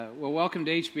Well, welcome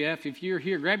to HBF. If you're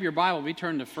here, grab your Bible. We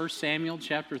turn to 1 Samuel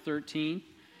chapter 13,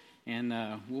 and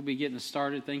we'll be getting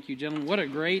started. Thank you, gentlemen. What a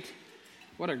great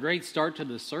start to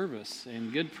the service,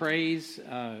 and good praise.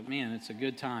 Man, it's a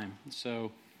good time.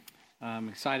 So I'm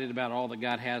excited about all that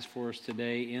God has for us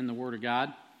today in the Word of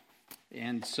God.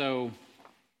 And so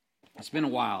it's been a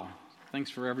while. Thanks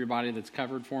for everybody that's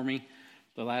covered for me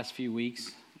the last few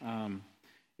weeks.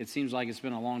 It seems like it's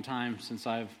been a long time since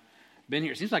I've been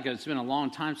here. It seems like it's been a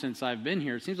long time since I've been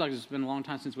here. It seems like it's been a long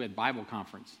time since we had Bible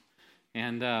conference.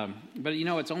 And but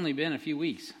it's only been a few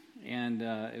weeks, and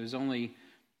it was only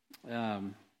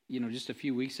just a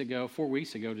few weeks ago, 4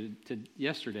 weeks ago to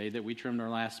yesterday, that we trimmed our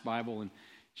last Bible and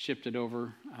shipped it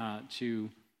over to.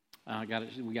 We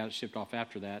got it shipped off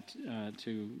after that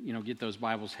to get those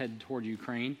Bibles headed toward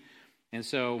Ukraine. And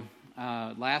so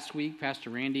last week, Pastor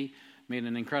Randy made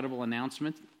an incredible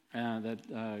announcement. That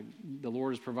the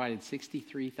Lord has provided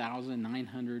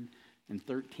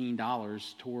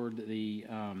 $63,913 toward the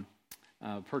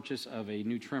purchase of a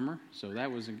new trimmer. So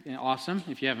that was awesome.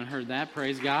 If you haven't heard that,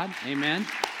 praise God. Amen.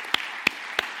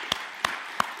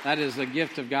 That is a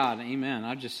gift of God. Amen.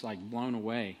 I'm just blown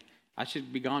away. I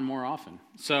should be gone more often.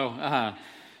 So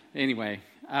anyway,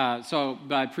 but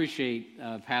I appreciate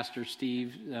Pastor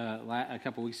Steve a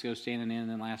couple weeks ago standing in, and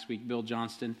then last week Bill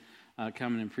Johnston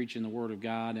coming and preaching the Word of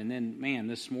God. And then, man,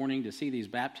 this morning to see these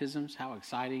baptisms, how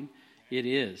exciting it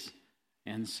is.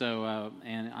 And so,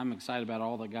 and I'm excited about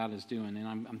all that God is doing. And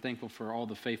I'm thankful for all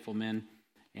the faithful men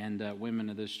and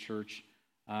women of this church.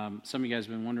 Some of you guys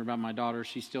have been wondering about my daughter.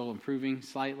 She's still improving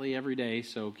slightly every day,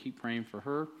 so keep praying for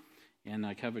her, and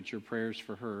I covet your prayers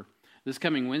for her. This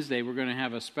coming Wednesday, we're going to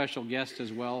have a special guest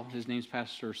as well. His name's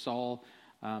Pastor Saul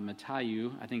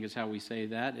Matayu, I think is how we say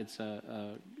that.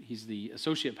 He's the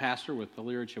associate pastor with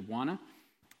Palira Chibwana,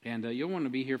 and you'll want to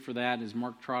be here for that. As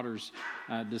Mark Trotter's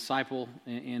disciple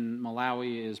in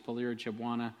Malawi is Palira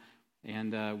Chibwana,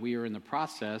 and we are in the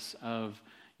process of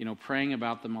praying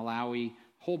about the Malawi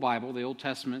whole Bible, the Old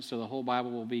Testament. So the whole Bible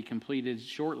will be completed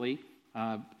shortly.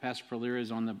 Pastor Palira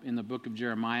is in the book of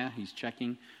Jeremiah. He's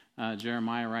checking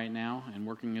Jeremiah right now and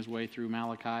working his way through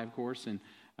Malachi, of course, and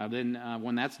then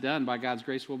when that's done, by God's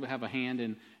grace, we'll have a hand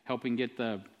in helping get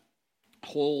the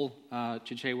whole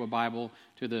Chichewa Bible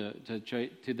to the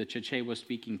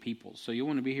Chichewa-speaking peoples. So you'll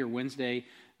want to be here Wednesday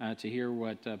to hear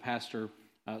what Pastor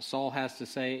Saul has to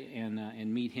say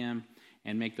and meet him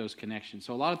and make those connections.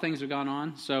 So a lot of things have gone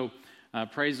on. So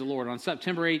praise the Lord. On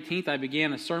September 18th, I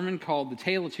began a sermon called The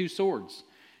Tale of Two Swords.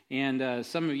 And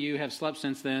some of you have slept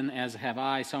since then, as have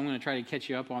I, so I'm going to try to catch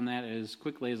you up on that as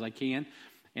quickly as I can.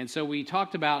 And so we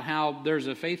talked about how there's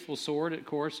a faithful sword, of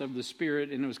course, of the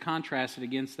Spirit, and it was contrasted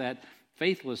against that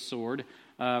faithless sword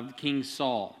of King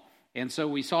Saul. And so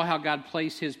we saw how God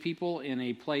placed his people in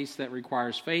a place that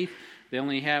requires faith. They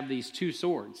only have these two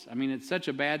swords. I mean, it's such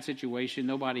a bad situation.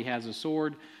 Nobody has a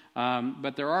sword.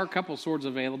 But there are a couple swords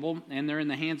available, and they're in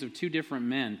the hands of two different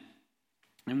men.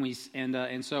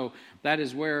 And so that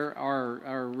is where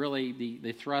our really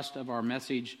the thrust of our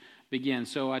message begins.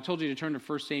 So I told you to turn to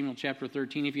 1 Samuel chapter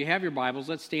 13. If you have your Bibles,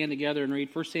 let's stand together and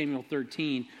read 1 Samuel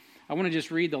 13. I want to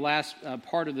just read the last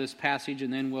part of this passage,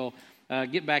 and then we'll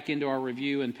get back into our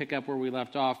review and pick up where we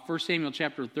left off. 1 Samuel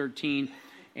chapter 13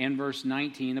 and verse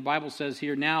 19. The Bible says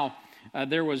here, "Now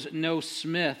there was no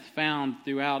smith found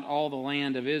throughout all the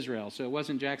land of Israel." So it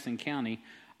wasn't Jackson County.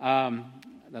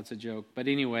 That's a joke. But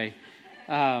anyway...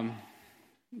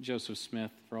 Joseph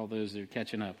Smith, for all those that are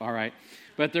catching up. All right.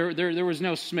 But there was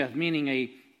no smith, meaning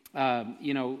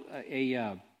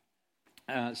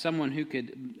someone who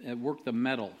could work the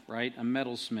metal, right? A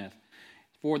metalsmith.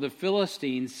 For the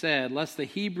Philistines said, "Lest the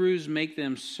Hebrews make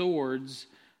them swords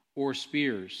or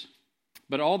spears."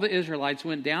 But all the Israelites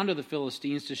went down to the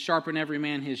Philistines to sharpen every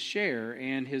man his share,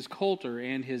 and his coulter,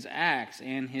 and his axe,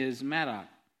 and his mattock.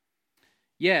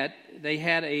 Yet they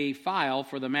had a file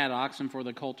for the mattocks, and for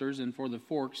the coulters, and for the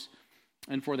forks,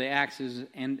 and for the axes,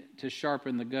 and to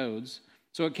sharpen the goads.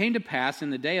 So it came to pass in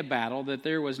the day of battle that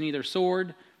there was neither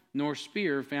sword nor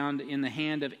spear found in the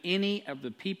hand of any of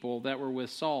the people that were with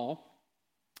Saul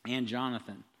and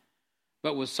Jonathan.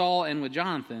 But with Saul and with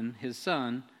Jonathan, his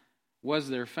son, was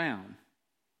there found.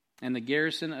 And the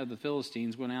garrison of the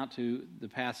Philistines went out to the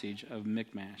passage of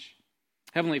Michmash.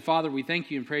 Heavenly Father, we thank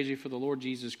you and praise you for the Lord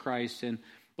Jesus Christ. And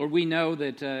Lord, we know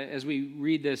that as we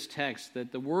read this text,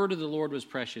 that the word of the Lord was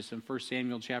precious in 1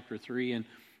 Samuel chapter 3. And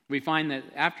we find that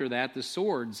after that, the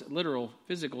swords, literal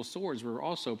physical swords, were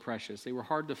also precious. They were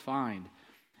hard to find.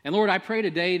 And Lord, I pray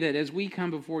today that as we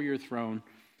come before your throne,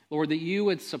 Lord, that you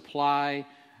would supply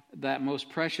that most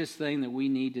precious thing that we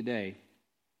need today.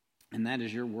 And that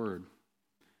is your word.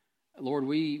 Lord,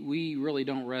 we really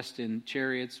don't rest in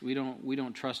chariots. We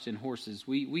don't trust in horses.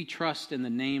 We trust in the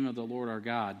name of the Lord our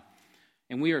God.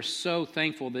 And we are so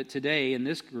thankful that today in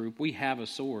this group we have a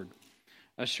sword,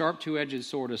 a sharp two-edged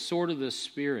sword, a sword of the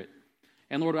Spirit.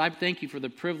 And Lord, I thank you for the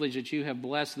privilege that you have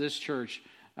blessed this church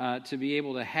to be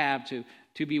able to have,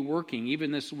 to be working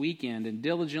even this weekend and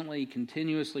diligently,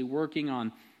 continuously working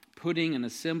on putting and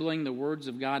assembling the words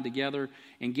of God together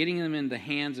and getting them in the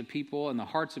hands of people and the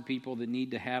hearts of people that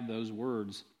need to have those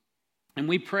words. And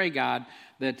we pray, God,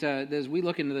 that as we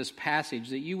look into this passage,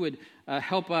 that you would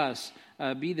help us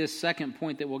be this second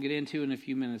point that we'll get into in a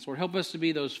few minutes. Lord, help us to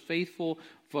be those faithful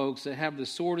folks that have the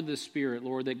sword of the Spirit,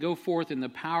 Lord, that go forth in the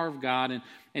power of God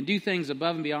and do things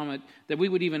above and beyond that we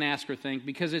would even ask or think,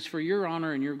 because it's for your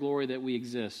honor and your glory that we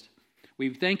exist. We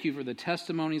thank you for the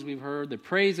testimonies we've heard, the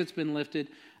praise that's been lifted.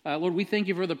 Lord, we thank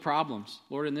you for the problems.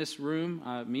 Lord, in this room,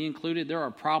 me included, there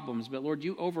are problems, but Lord,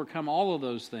 you overcome all of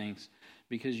those things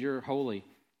because you're holy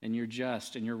and you're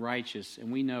just and you're righteous,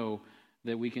 and we know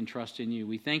that we can trust in you.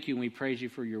 We thank you and we praise you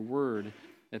for your word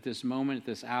at this moment, at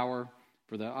this hour,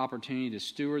 for the opportunity to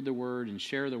steward the word and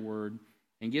share the word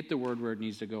and get the word where it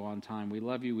needs to go on time. We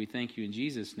love you. We thank you in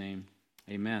Jesus' name.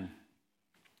 Amen.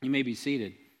 You may be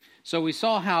seated. So we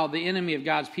saw how the enemy of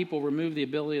God's people removed the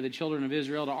ability of the children of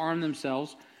Israel to arm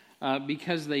themselves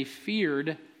because they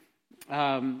feared,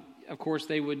 of course,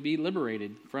 they would be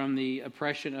liberated from the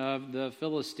oppression of the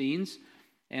Philistines.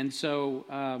 And so,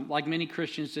 like many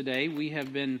Christians today, we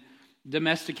have been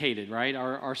domesticated, right?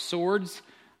 Our swords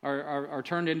are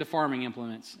turned into farming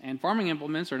implements. And farming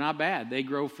implements are not bad. They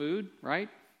grow food, right?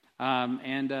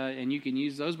 And you can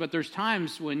use those. But there's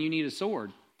times when you need a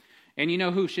sword. And you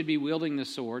know who should be wielding the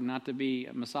sword, not to be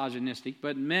misogynistic,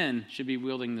 but men should be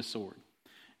wielding the sword.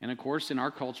 And of course, in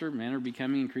our culture, men are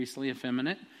becoming increasingly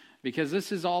effeminate because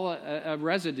this is all a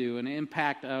residue, an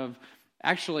impact of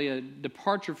actually a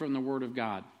departure from the Word of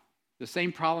God. The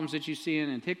same problems that you see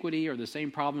in antiquity are the same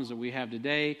problems that we have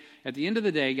today. At the end of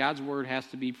the day, God's Word has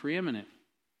to be preeminent.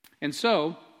 And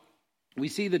so, we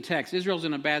see the text. Israel's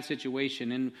in a bad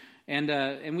situation,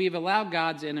 and we've allowed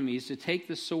God's enemies to take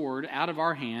the sword out of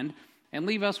our hand and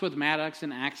leave us with mattocks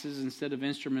and axes instead of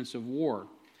instruments of war.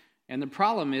 And the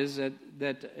problem is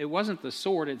that it wasn't the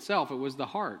sword itself, it was the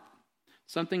heart.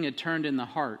 Something had turned in the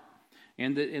heart.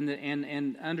 And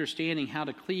understanding how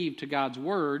to cleave to God's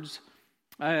words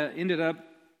ended up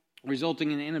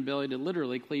resulting in an inability to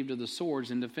literally cleave to the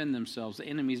swords and defend themselves. The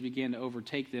enemies began to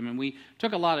overtake them. And we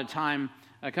took a lot of time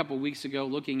a couple of weeks ago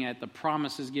looking at the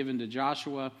promises given to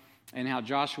Joshua and how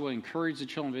Joshua encouraged the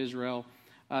children of Israel,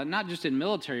 not just in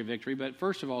military victory, but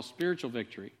first of all, spiritual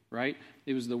victory, right?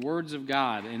 It was the words of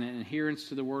God and an adherence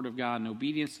to the Word of God and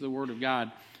obedience to the Word of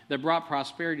God that brought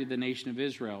prosperity to the nation of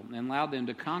Israel and allowed them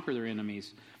to conquer their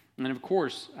enemies. And of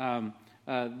course,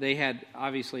 they had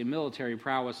obviously military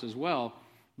prowess as well,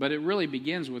 but it really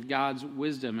begins with God's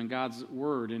wisdom and God's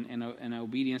Word and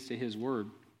obedience to His Word.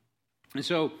 And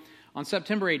so on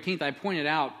September 18th, I pointed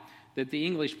out that the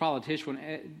English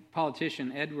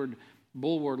politician Edward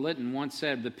Bulwer-Lytton once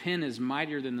said, "The pen is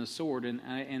mightier than the sword." And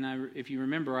if you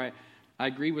remember, I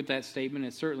agree with that statement.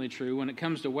 It's certainly true. When it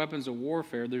comes to weapons of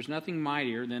warfare, there's nothing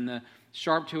mightier than the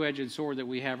sharp two-edged sword that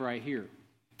we have right here,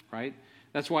 right?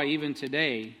 That's why even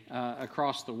today,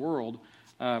 across the world,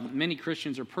 many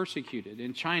Christians are persecuted.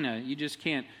 In China, you just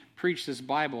can't preach this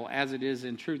Bible as it is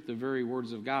in truth, the very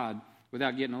words of God,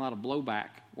 without getting a lot of blowback.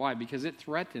 Why? Because it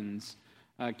threatens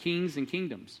kings and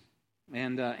kingdoms.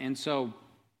 And so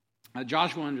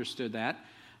Joshua understood that.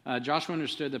 Joshua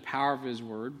understood the power of his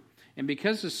word. And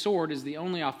because the sword is the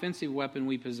only offensive weapon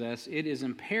we possess, it is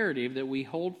imperative that we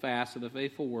hold fast to the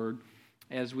faithful word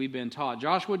as we've been taught.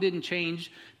 Joshua didn't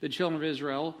change the children of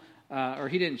Israel,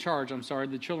 he didn't charge,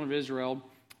 the children of Israel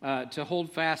to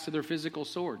hold fast to their physical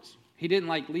swords. He didn't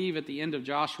leave at the end of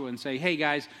Joshua and say, "Hey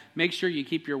guys, make sure you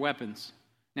keep your weapons."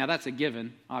 Now that's a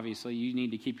given, obviously, you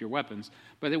need to keep your weapons.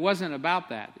 But it wasn't about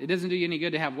that. It doesn't do you any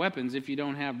good to have weapons if you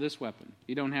don't have this weapon.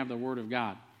 You don't have the Word of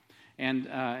God.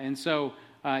 And so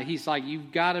he's like,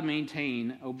 you've got to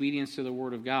maintain obedience to the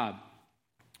Word of God.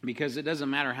 Because it doesn't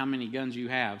matter how many guns you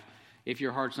have. If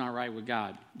your heart's not right with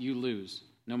God, you lose,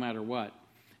 no matter what.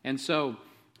 And so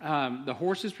the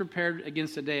horse is prepared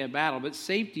against the day of battle, but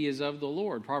safety is of the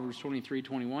Lord. Proverbs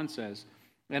 23:21 says,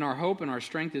 "And our hope and our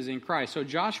strength is in Christ." So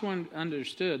Joshua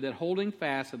understood that holding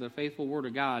fast to the faithful Word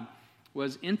of God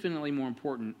was infinitely more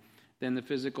important than the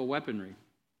physical weaponry.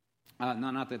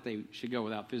 Not that they should go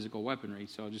without physical weaponry,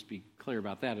 so I'll just be clear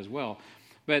about that as well.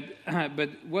 But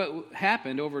what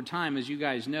happened over time, as you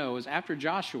guys know, is after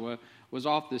Joshua was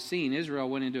off the scene, Israel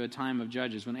went into a time of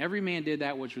judges when every man did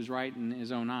that which was right in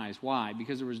his own eyes. Why?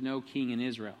 Because there was no king in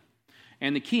Israel.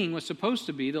 And the king was supposed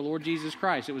to be the Lord Jesus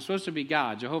Christ. It was supposed to be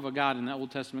God, Jehovah God in the Old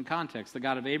Testament context, the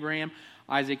God of Abraham,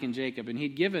 Isaac, and Jacob. And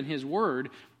he'd given his word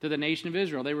to the nation of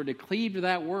Israel. They were to cleave to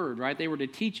that word, right? They were to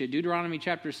teach it. Deuteronomy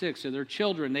chapter 6, to their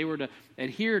children, they were to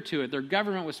adhere to it. Their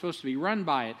government was supposed to be run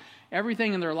by it.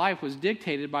 Everything in their life was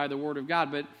dictated by the word of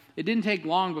God. But it didn't take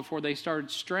long before they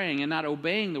started straying and not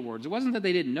obeying the words. It wasn't that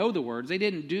they didn't know the words. They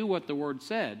didn't do what the word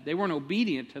said. They weren't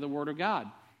obedient to the word of God.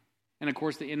 And, of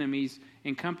course, the enemies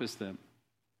encompassed them.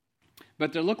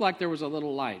 But there looked like there was a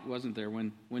little light, wasn't there,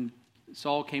 when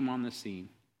Saul came on the scene.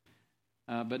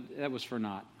 But that was for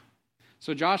naught.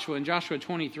 So Joshua, in Joshua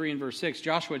 23 and verse 6,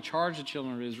 Joshua charged the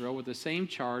children of Israel with the same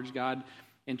charge God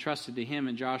entrusted to him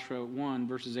in Joshua 1,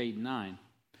 verses 8 and 9.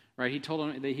 Right? He told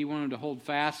them that he wanted them to hold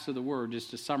fast to the word, just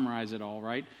to summarize it all,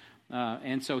 right?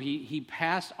 And so he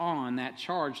passed on that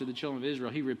charge to the children of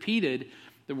Israel. He repeated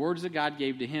the words that God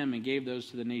gave to him and gave those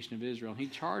to the nation of Israel. He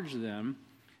charged them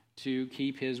to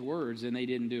keep his words, and they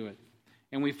didn't do it.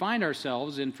 And we find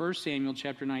ourselves in 1 Samuel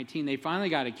chapter 19. They finally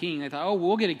got a king. They thought, oh,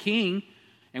 we'll get a king,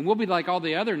 and we'll be like all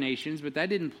the other nations, but that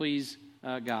didn't please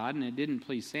God, and it didn't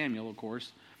please Samuel, of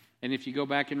course. And if you go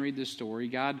back and read this story,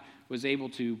 God was able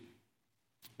to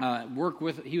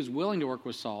he was willing to work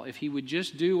with Saul if he would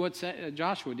just do what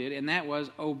Joshua did, and that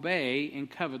was obey and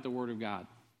covet the word of God.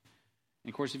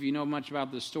 And of course, if you know much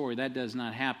about this story, that does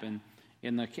not happen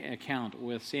in the account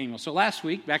with Samuel. So last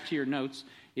week, back to your notes,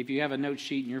 if you have a note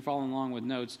sheet and you're following along with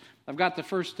notes, I've got the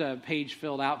first page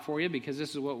filled out for you because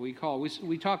this is what we call,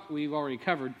 we've already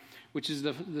covered, which is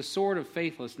the sword of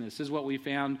faithlessness, is what we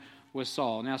found with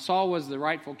Saul. Now, Saul was the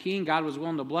rightful king. God was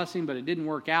willing to bless him, but it didn't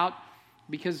work out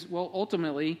because, well,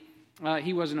 ultimately,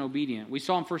 he wasn't obedient. We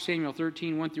saw in 1 Samuel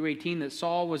 13, 1 through 18, that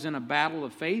Saul was in a battle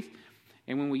of faith,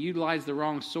 and when we utilize the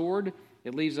wrong sword,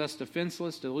 it leaves us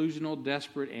defenseless, delusional,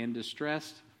 desperate, and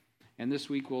distressed. And this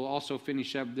week we'll also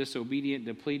finish up disobedient,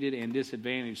 depleted, and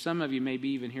disadvantaged. Some of you may be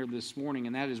even here this morning,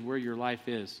 and that is where your life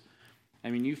is.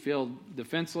 I mean, you feel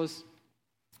defenseless,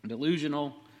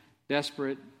 delusional,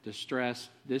 desperate, distressed,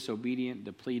 disobedient,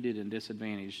 depleted, and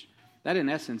disadvantaged. That, in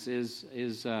essence, is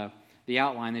the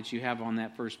outline that you have on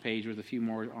that first page, with a few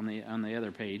more on the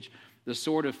other page. The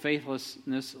sword of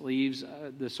faithlessness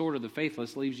the sword of the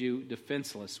faithless leaves you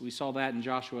defenseless. We saw that in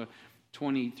Joshua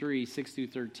 23, 6 through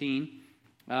 13.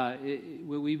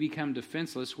 We become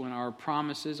defenseless when our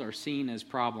promises are seen as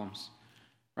problems,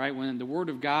 right? When the word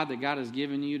of God that God has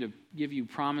given you to give you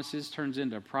promises turns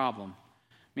into a problem.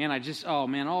 Man, how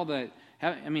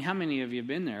many of you have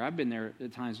been there? I've been there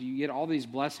at times. You get all these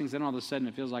blessings, then all of a sudden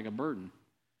it feels like a burden.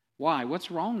 Why?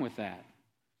 What's wrong with that?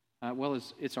 Well,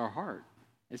 it's our heart.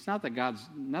 It's not that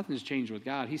nothing's changed with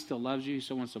God. He still loves you. He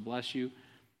still wants to bless you.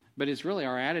 But it's really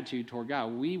our attitude toward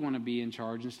God. We want to be in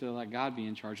charge instead of let God be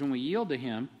in charge. When we yield to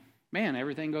Him, man,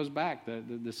 everything goes back.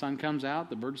 The sun comes out.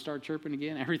 The birds start chirping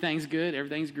again. Everything's good.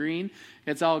 Everything's green.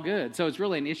 It's all good. So it's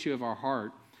really an issue of our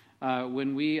heart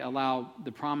when we allow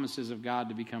the promises of God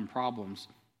to become problems.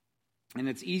 And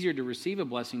it's easier to receive a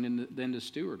blessing than to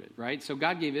steward it, right? So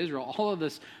God gave Israel all of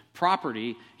this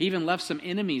property. He even left some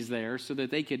enemies there so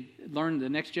that they could learn, the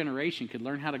next generation could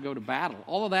learn how to go to battle.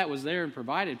 All of that was there and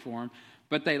provided for them,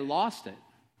 but they lost it.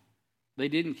 They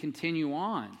didn't continue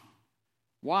on.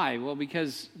 Why? Well,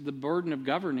 because the burden of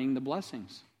governing the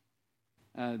blessings.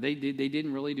 They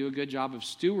didn't really do a good job of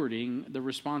stewarding the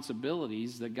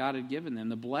responsibilities that God had given them,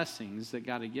 the blessings that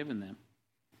God had given them.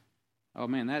 Oh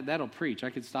man, that'll preach. I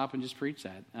could stop and just preach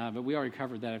that. But we already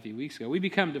covered that a few weeks ago. We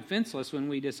become defenseless when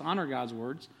we dishonor God's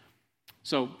words.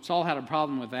 So Saul had a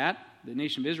problem with that. The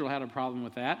nation of Israel had a problem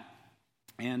with that.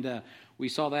 And we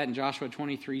saw that in Joshua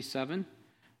 23:7.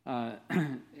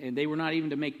 And they were not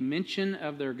even to make mention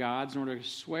of their gods, nor to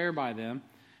swear by them,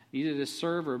 neither to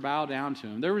serve or bow down to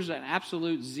them. There was an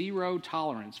absolute zero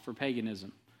tolerance for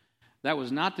paganism. That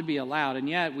was not to be allowed. And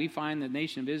yet we find the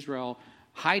nation of Israel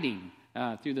hiding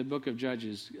through the book of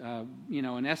Judges,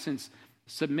 in essence,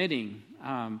 submitting.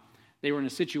 They were in a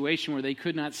situation where they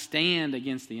could not stand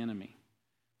against the enemy.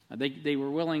 They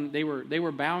were willing. They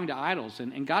were bowing to idols,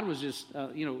 and God was just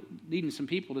leading some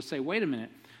people to say, "Wait a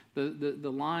minute,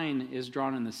 the line is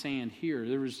drawn in the sand here."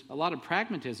 There was a lot of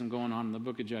pragmatism going on in the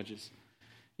book of Judges.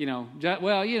 You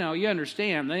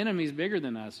understand the enemy's bigger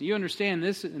than us. You understand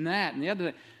this and that and the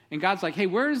other. And God's like, "Hey,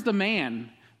 where's the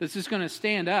man that's just going to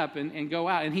stand up and go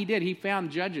out?" And he did. He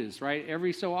found judges, right?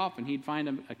 Every so often he'd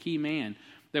find a key man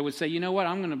that would say, "You know what,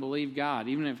 I'm going to believe God,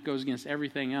 even if it goes against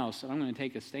everything else. I'm going to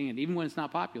take a stand, even when it's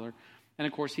not popular." And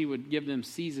of course, he would give them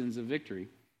seasons of victory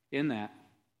in that.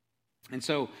 And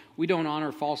so we don't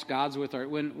honor false gods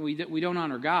when we don't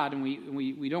honor God, and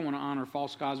we don't want to honor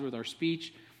false gods with our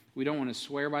speech, We don't want to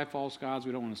swear by false gods.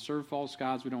 We don't want to serve false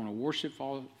gods. We don't want to worship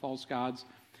false gods.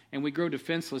 And we grow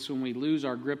defenseless when we lose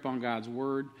our grip on God's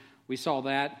word. We saw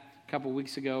that a couple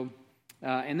weeks ago.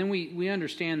 And then we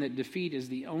understand that defeat is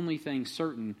the only thing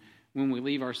certain when we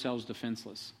leave ourselves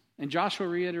defenseless. And Joshua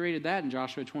reiterated that in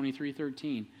Joshua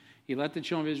 23:13. He let the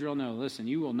children of Israel know, listen,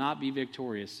 you will not be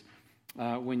victorious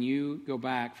when you go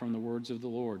back from the words of the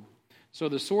Lord. So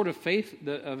the sword of faith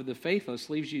of the faithless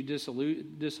leaves you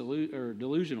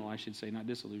delusional, I should say, not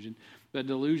disillusioned, but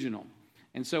delusional.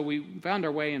 And so we found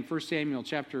our way in 1 Samuel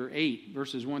chapter 8,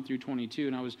 verses 1 through 22,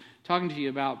 and I was talking to you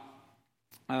about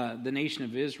the nation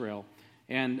of Israel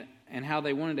and how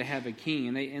they wanted to have a king,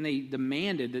 and they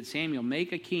demanded that Samuel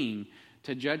make a king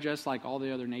to judge us like all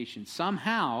the other nations.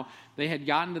 Somehow they had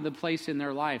gotten to the place in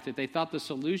their life that they thought the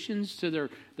solutions to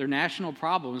their national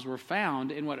problems were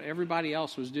found in what everybody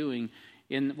else was doing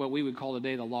in what we would call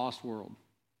today the lost world,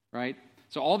 right?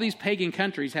 So all these pagan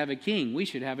countries have a king. We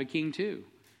should have a king too.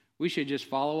 We should just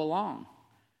follow along,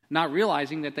 not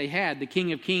realizing that they had the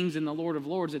King of Kings and the Lord of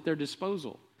Lords at their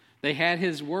disposal. They had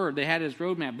his word. They had his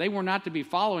roadmap. They were not to be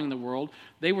following the world.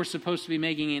 They were supposed to be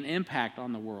making an impact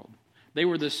on the world. They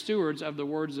were the stewards of the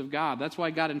words of God. That's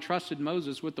why God entrusted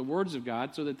Moses with the words of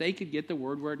God so that they could get the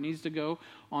word where it needs to go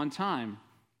on time.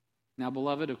 Now,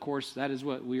 beloved, of course, that is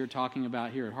what we are talking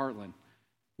about here at Heartland.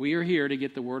 We are here to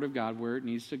get the word of God where it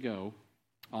needs to go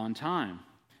on time.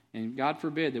 And God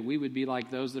forbid that we would be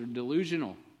like those that are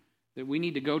delusional, that we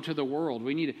need to go to the world.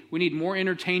 We need more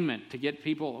entertainment to get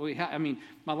people.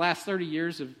 My last 30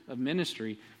 years of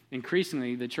ministry,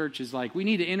 increasingly the church is like, we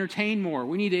need to entertain more.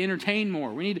 We need to entertain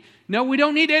more. No, we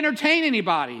don't need to entertain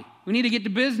anybody. We need to get to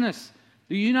business.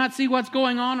 Do you not see what's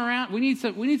going on around? We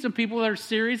need some people that are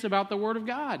serious about the Word of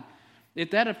God.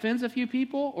 If that offends a few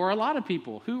people or a lot of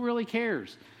people, who really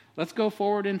cares? Let's go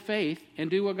forward in faith and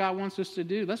do what God wants us to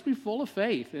do. Let's be full of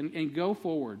faith and go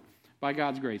forward by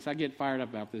God's grace. I get fired up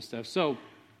about this stuff. So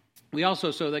we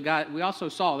also saw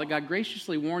that God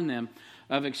graciously warned them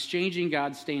of exchanging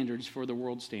God's standards for the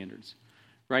world's standards.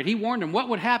 Right? He warned them what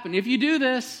would happen if you do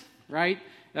this. Right?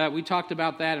 We talked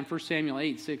about that in 1 Samuel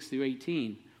 8, 6 through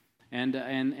 18. And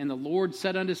the Lord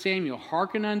said unto Samuel,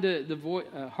 hearken unto the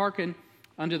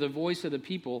voice of the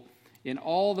people in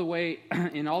all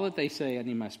that they say. I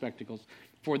need my spectacles.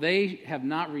 For they have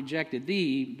not rejected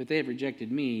thee, but they have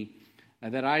rejected me,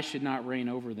 that I should not reign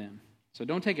over them. So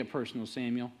don't take it personal,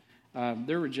 Samuel.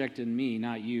 They're rejecting me,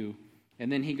 not you.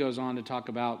 And then he goes on to talk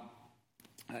about,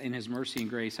 in his mercy and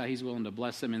grace, how he's willing to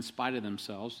bless them in spite of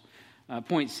themselves.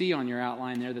 Point C on your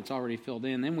outline there that's already filled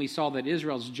in. Then we saw that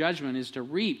Israel's judgment is to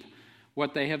reap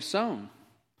what they have sown.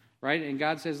 Right? And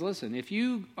God says, listen, if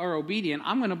you are obedient,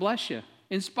 I'm going to bless you.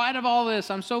 In spite of all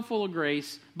this, I'm so full of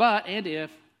grace. But, and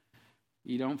if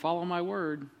you don't follow my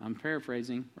word, I'm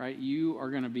paraphrasing, right? You are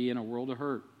going to be in a world of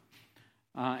hurt.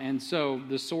 And so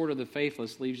the sword of the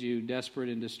faithless leaves you desperate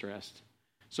and distressed.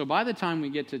 So by the time we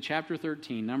get to chapter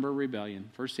 13, number of rebellion,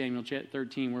 1 Samuel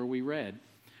 13, where we read,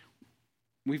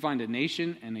 we find a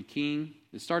nation and a king.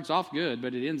 It starts off good,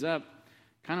 but it ends up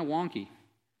kind of wonky.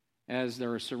 As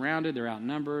they're surrounded, they're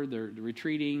outnumbered, they're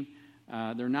retreating,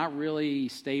 they're not really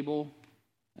stable.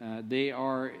 They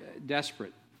are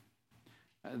desperate.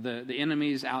 The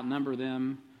enemies outnumber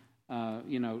them,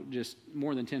 just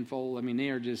more than tenfold. I mean,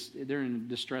 they're in a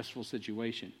distressful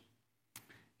situation.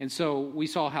 And so we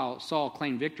saw how Saul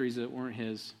claimed victories that weren't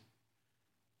his.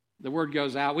 The word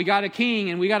goes out, we got a king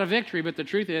and we got a victory, but the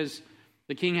truth is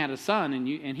the king had a son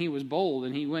and he was bold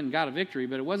and he went and got a victory,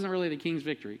 but it wasn't really the king's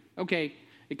victory. Okay,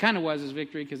 it kind of was his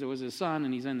victory because it was his son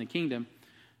and he's in the kingdom.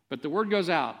 But the word goes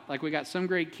out, like we got some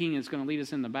great king that's going to lead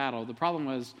us into battle. The problem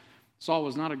was Saul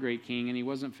was not a great king and he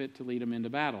wasn't fit to lead him into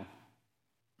battle.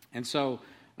 And so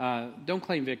don't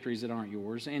claim victories that aren't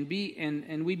yours. And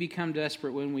we become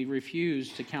desperate when we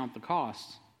refuse to count the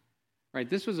costs. Right?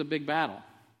 This was a big battle.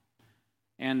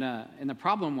 And the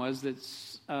problem was that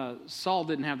Saul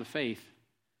didn't have the faith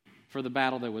for the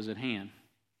battle that was at hand.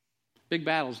 Big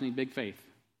battles need big faith.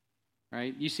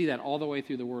 Right? You see that all the way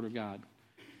through the Word of God.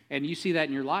 And you see that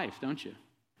in your life, don't you?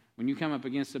 When you come up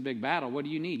against a big battle, what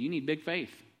do you need? You need big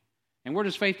faith. And where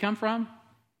does faith come from?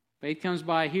 Faith comes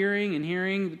by hearing, and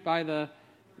hearing by the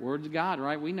Word of God,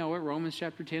 right? We know it, Romans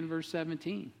chapter 10, verse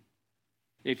 17.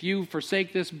 If you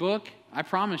forsake this book, I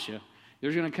promise you,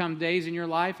 there's going to come days in your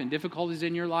life and difficulties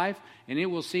in your life, and it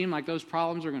will seem like those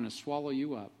problems are going to swallow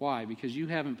you up. Why? Because you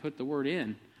haven't put the Word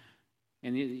in.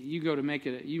 And you go to make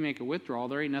a withdrawal,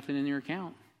 there ain't nothing in your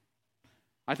account.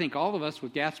 I think all of us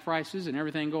with gas prices and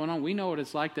everything going on, we know what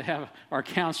it's like to have our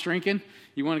accounts shrinking.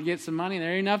 You want to get some money,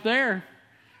 there ain't enough there.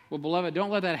 Well, beloved, don't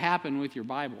let that happen with your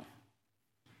Bible.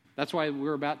 That's why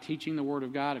we're about teaching the Word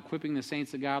of God, equipping the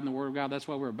saints of God in the Word of God. That's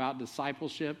why we're about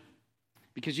discipleship,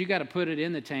 because you got to put it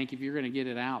in the tank if you're going to get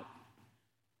it out.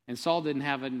 And Saul didn't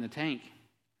have it in the tank,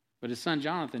 but his son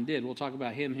Jonathan did. We'll talk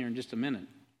about him here in just a minute.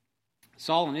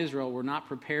 Saul and Israel were not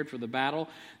prepared for the battle.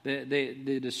 They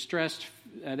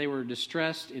were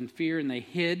distressed in fear, and they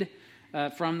hid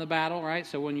from the battle, right?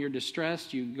 So when you're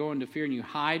distressed, you go into fear and you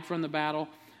hide from the battle,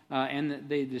 and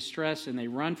they distress and they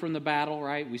run from the battle,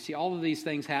 right? We see all of these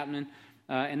things happening,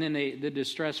 and then the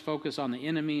distress focus on the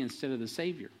enemy instead of the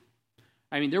Savior.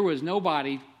 I mean, there was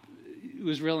nobody who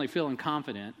was really feeling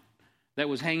confident that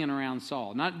was hanging around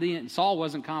Saul. Saul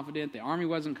wasn't confident, the army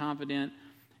wasn't confident,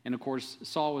 and of course,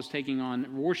 Saul was taking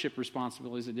on worship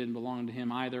responsibilities that didn't belong to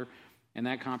him either, and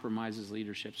that compromises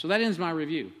leadership. So that ends my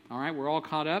review. All right, we're all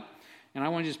caught up, and I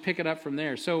want to just pick it up from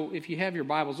there. So if you have your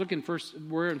Bibles,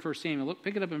 we're in 1 Samuel.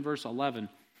 Pick it up in verse 11,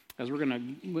 as we're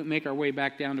going to make our way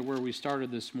back down to where we started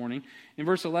this morning. In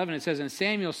verse 11, it says, "And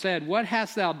Samuel said, 'What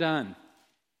hast thou done?'"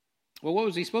 Well, what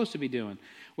was he supposed to be doing?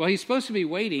 Well, he's supposed to be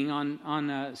waiting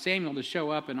on Samuel to show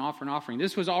up and offer an offering.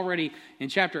 This was already, in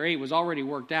chapter 8, was already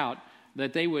worked out,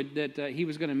 that he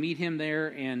was going to meet him there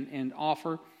and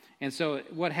offer. And so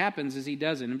what happens is he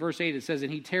does it. In verse 8 it says,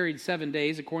 "And he tarried 7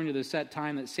 days according to the set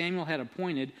time that Samuel had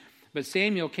appointed. But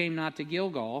Samuel came not to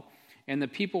Gilgal, and the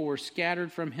people were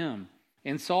scattered from him.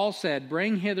 And Saul said,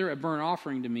 'Bring hither a burnt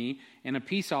offering to me, and a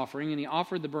peace offering.' And he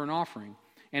offered the burnt offering.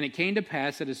 And it came to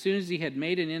pass that as soon as he had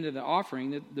made an end of the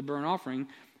offering, the burnt offering,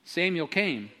 Samuel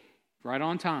came, right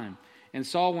on time. And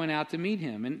Saul went out to meet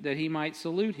him, and that he might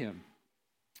salute him."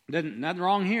 Nothing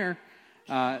wrong here,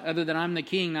 other than I'm the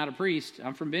king, not a priest.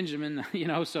 I'm from Benjamin,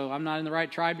 so I'm not in the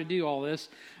right tribe to do all this.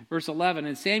 Verse 11,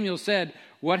 "And Samuel said,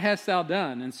 'What hast thou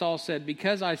done?' And Saul said,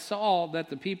 'Because I saw that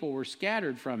the people were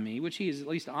scattered from me,'" which he is at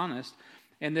least honest,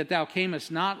 "'and that thou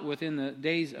camest not within the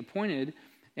days appointed,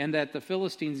 and that the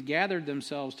Philistines gathered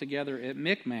themselves together at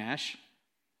Michmash.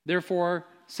 Therefore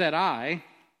said I,'"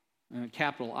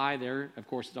 capital I there, of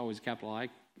course it's always capital I,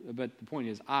 but the point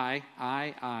is I,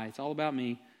 it's all about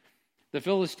me. "'The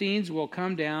Philistines will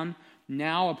come down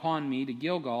now upon me to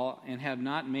Gilgal, and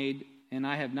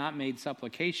I have not made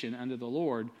supplication unto the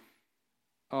Lord.'"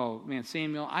 Oh man,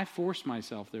 Samuel, "I forced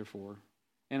myself therefore,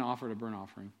 and offered a burnt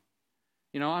offering."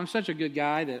 I'm such a good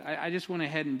guy that I just went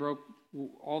ahead and broke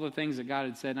all the things that God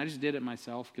had said, and I just did it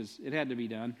myself because it had to be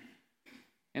done.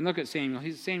 And look at Samuel.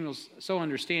 Samuel's so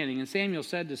understanding. "And Samuel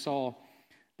said to Saul,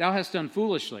 'Thou hast done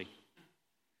foolishly.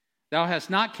 Thou hast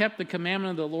not kept the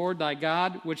commandment of the Lord thy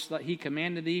God, which he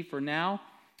commanded thee. For now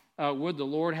would the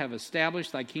Lord have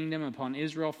established thy kingdom upon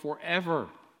Israel forever.'"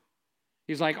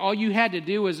 He's like, all you had to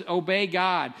do was obey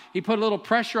God. He put a little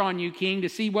pressure on you, king, to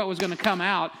see what was going to come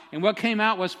out. And what came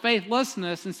out was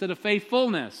faithlessness instead of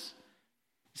faithfulness.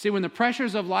 See, when the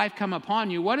pressures of life come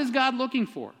upon you, what is God looking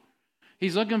for?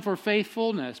 He's looking for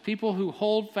faithfulness, people who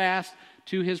hold fast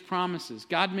to his promises.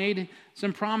 God made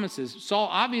some promises. Saul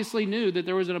obviously knew that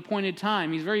there was an appointed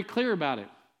time. He's very clear about it.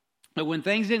 But when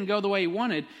things didn't go the way he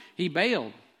wanted, he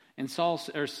bailed. And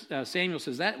Samuel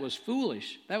says, "That was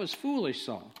foolish. That was foolish,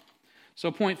 Saul." So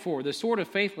point 4, the sword of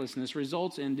faithlessness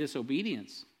results in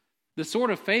disobedience. The sword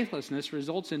of faithlessness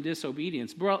results in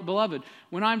disobedience. Beloved,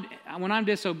 when I'm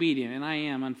disobedient, and I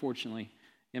am, unfortunately,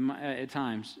 at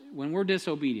times, when we're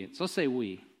disobedient, so let's say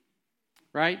we,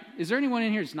 right? Is there anyone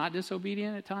in here that's not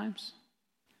disobedient at times?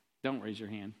 Don't raise your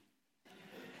hand.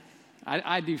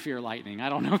 I do fear lightning. I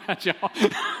don't know about y'all.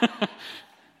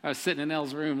 I was sitting in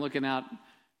Elle's room looking out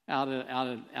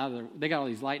of they got all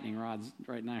these lightning rods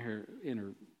right now here in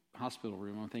her hospital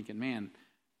room. I'm thinking, man,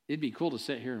 it'd be cool to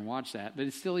sit here and watch that, but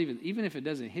it's still, even if it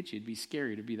doesn't hit you, it'd be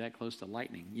scary to be that close to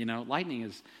lightning. Lightning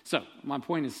is, so my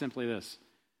point is simply this.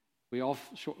 We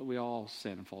all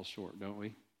sin and fall short, don't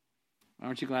we?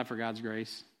 Aren't you glad for God's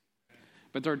grace?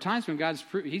 But there are times when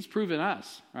he's proven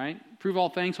us, right? "Prove all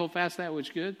things, hold fast that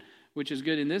which is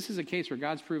good." And this is a case where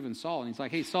God's proven Saul. And he's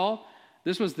like, "Hey, Saul,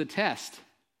 this was the test.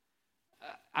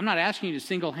 I'm not asking you to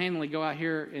single-handedly go out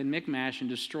here in Michmash and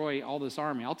destroy all this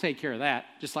army. I'll take care of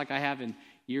that, just like I have in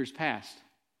years past.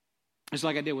 Just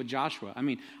like I did with Joshua. I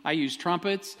mean, I use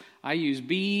trumpets, I use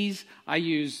bees, I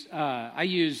use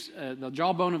the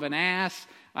jawbone of an ass,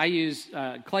 I use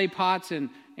clay pots and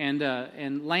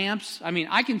lamps. I mean,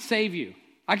 I can save you.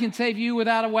 I can save you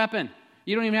without a weapon.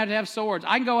 You don't even have to have swords.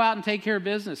 I can go out and take care of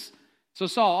business. So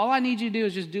Saul, all I need you to do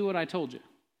is just do what I told you,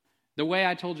 the way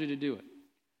I told you to do it.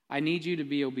 I need you to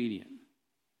be obedient.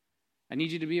 I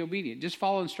need you to be obedient. Just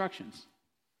follow instructions."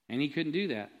 And he couldn't do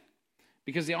that.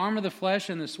 Because the arm of the flesh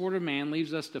and the sword of man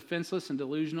leaves us defenseless and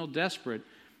delusional, desperate,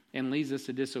 and leads us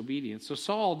to disobedience. So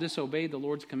Saul disobeyed the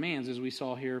Lord's commands, as we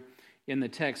saw here in the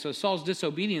text. So Saul's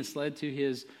disobedience led to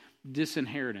his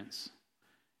disinheritance.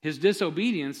 His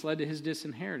disobedience led to his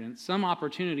disinheritance. Some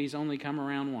opportunities only come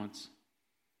around once.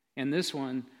 And this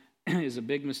one is a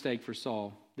big mistake for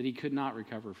Saul that he could not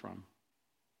recover from.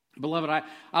 Beloved, I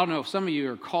don't know if some of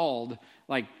you are called,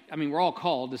 we're all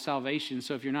called to salvation.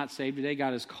 So if you're not saved today,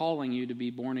 God is calling you to be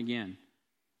born again.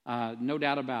 No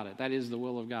doubt about it. That is the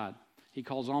will of God. He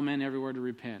calls all men everywhere to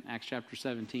repent. Acts chapter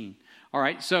 17. All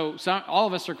right, so all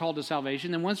of us are called to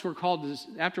salvation. Then once we're called to,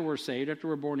 after we're saved, after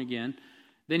we're born again,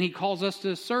 then he calls us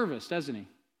to service, doesn't he?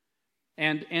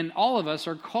 And all of us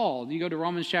are called. You go to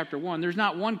Romans chapter 1. There's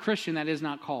not one Christian that is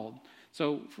not called.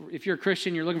 So if you're a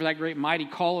Christian, you're looking for that great mighty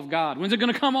call of God. When's it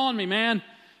going to come on me, man?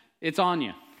 It's on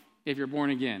you if you're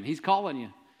born again. He's calling you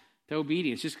to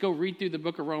obedience. Just go read through the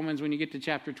book of Romans. When you get to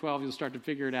chapter 12, you'll start to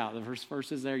figure it out. The first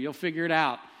verse is there. You'll figure it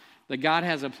out. That God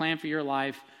has a plan for your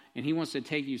life, and he wants to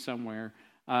take you somewhere.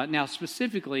 Now,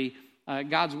 specifically,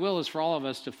 God's will is for all of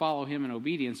us to follow him in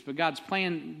obedience, but God's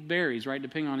plan varies, right,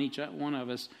 depending on each one of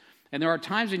us. And there are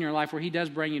times in your life where he does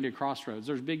bring you to crossroads.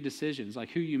 There's big decisions, like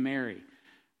who you marry,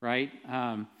 right?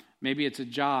 Maybe it's a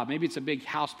job. Maybe it's a big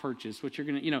house purchase, which you're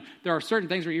going to, there are certain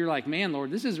things where you're like, man,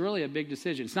 Lord, this is really a big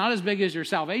decision. It's not as big as your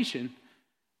salvation,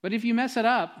 but if you mess it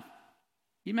up,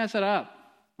 you mess it up.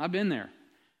 I've been there.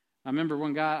 I remember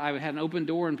when I had an open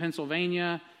door in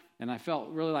Pennsylvania, and I felt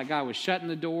really like God was shutting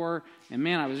the door. And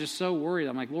man, I was just so worried.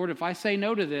 I'm like, Lord, if I say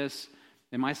no to this,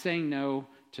 am I saying no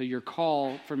to your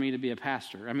call for me to be a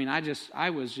pastor? I mean, I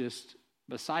was just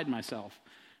beside myself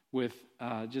with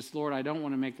Lord, I don't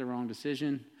want to make the wrong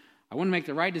decision. I want to make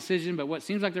the right decision, but what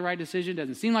seems like the right decision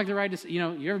doesn't seem like the right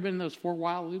decision. You ever been in those 4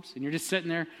 while loops, and you're just sitting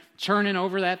there churning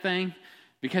over that thing?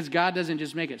 Because God doesn't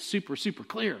just make it super, super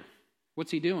clear. What's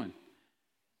he doing?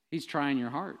 He's trying your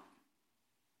heart.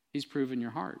 He's proving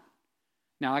your heart.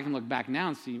 Now, I can look back now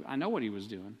and see, I know what he was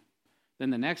doing. Then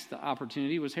the next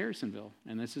opportunity was Harrisonville,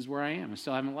 and this is where I am. I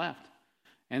still haven't left.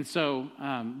 And so,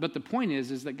 but the point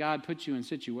is that God puts you in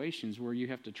situations where you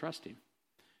have to trust him.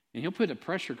 And he'll put a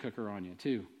pressure cooker on you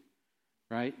too,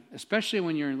 right? Especially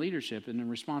when you're in leadership and in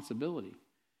responsibility.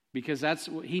 Because that's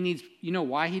what he needs. You know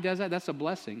why he does that? That's a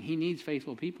blessing. He needs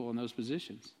faithful people in those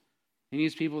positions. He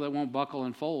needs people that won't buckle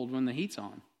and fold when the heat's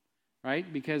on.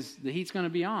 Right? Because the heat's going to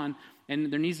be on,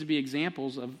 and there needs to be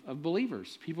examples of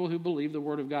believers, people who believe the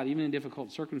word of God, even in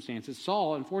difficult circumstances.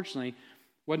 Saul, unfortunately,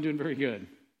 wasn't doing very good.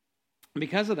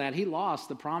 Because of that, he lost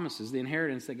the promises, the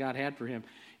inheritance that God had for him.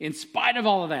 In spite of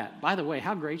all of that, by the way,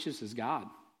 how gracious is God?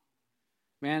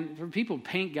 Man, for people to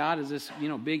paint God as this,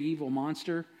 big evil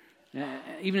monster,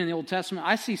 even in the Old Testament,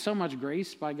 I see so much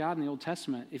grace by God in the Old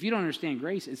Testament. If you don't understand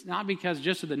grace, it's not because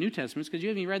just of the New Testament, it's because you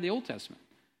haven't even read the Old Testament.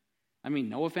 I mean,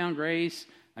 Noah found grace.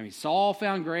 I mean, Saul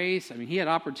found grace. I mean, he had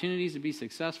opportunities to be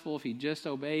successful if he just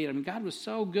obeyed. I mean, God was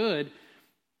so good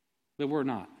that we're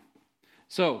not.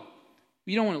 So,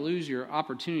 you don't want to lose your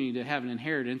opportunity to have an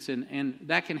inheritance, and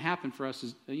that can happen for us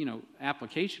as,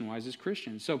 application-wise as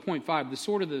Christians. So, point 5, the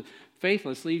sword of the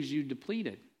faithless leaves you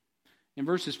depleted. In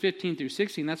verses 15 through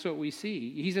 16, that's what we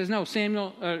see. He says, no,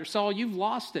 Saul, you've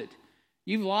lost it.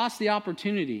 You've lost the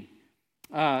opportunity.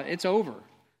 It's over.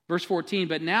 Verse 14,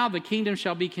 but now the kingdom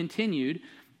shall be continued.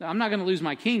 I'm not going to lose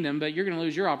my kingdom, but you're going to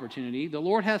lose your opportunity. The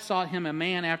Lord hath sought him a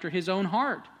man after his own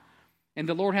heart, and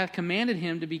the Lord hath commanded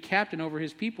him to be captain over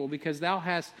his people, because thou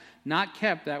hast not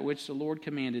kept that which the Lord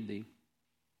commanded thee.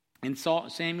 And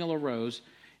Samuel arose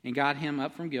and got him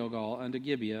up from Gilgal unto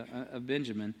Gibeah of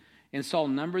Benjamin, and Saul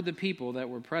numbered the people that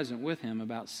were present with him,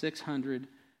 about 600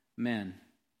 men.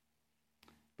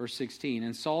 Verse 16,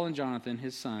 and Saul and Jonathan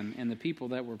his son and the people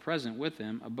that were present with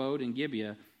him abode in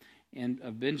Gibeah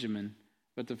of Benjamin,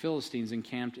 but the Philistines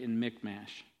encamped in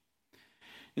Michmash.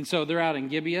 And so they're out in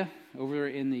Gibeah, over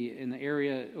in the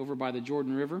area over by the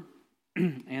Jordan River,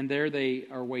 and there they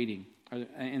are waiting.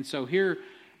 And so here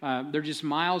they're just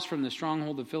miles from the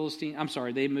stronghold of the Philistines. I'm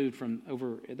sorry, they moved from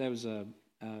over. That was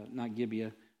not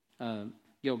Gibeah,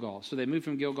 Gilgal. So they moved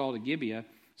from Gilgal to Gibeah.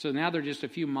 So now they're just a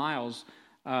few miles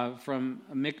from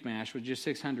Michmash with just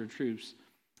 600 troops.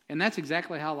 And that's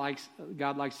exactly how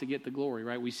God likes to get the glory,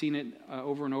 right? We've seen it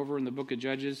over and over in the book of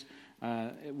Judges.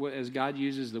 As God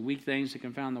uses the weak things to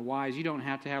confound the wise, you don't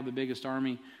have to have the biggest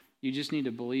army. You just need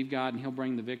to believe God, and he'll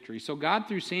bring the victory. So God,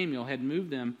 through Samuel, had moved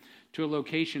them to a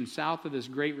location south of this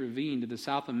great ravine to the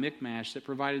south of Michmash that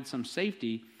provided some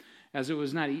safety, as it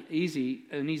was not an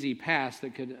easy pass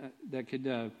that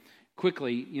could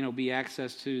quickly, be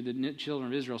accessed to the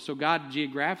children of Israel. So God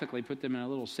geographically put them in a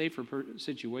little safer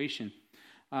situation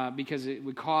because it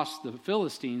would cost the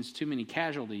Philistines too many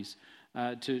casualties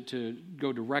to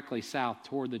go directly south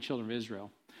toward the children of Israel.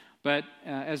 But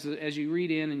as you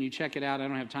read in and you check it out, I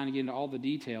don't have time to get into all the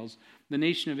details. The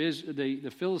nation of Israel,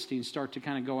 the Philistines start to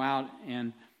kind of go out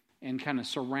and kind of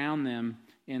surround them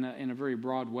in a very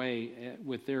broad way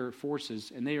with their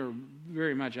forces, and they are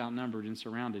very much outnumbered and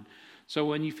surrounded. So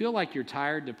when you feel like you're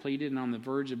tired, depleted, and on the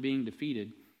verge of being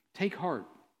defeated, take heart,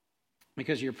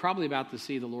 because you're probably about to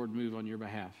see the Lord move on your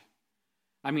behalf.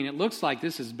 I mean, it looks like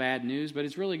this is bad news, but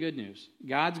it's really good news.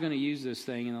 God's going to use this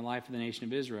thing in the life of the nation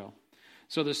of Israel.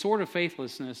 So the sword of the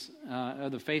faithless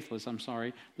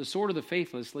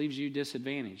leaves you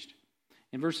disadvantaged.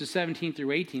 In verses 17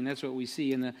 through 18, that's what we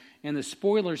see. And the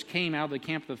spoilers came out of the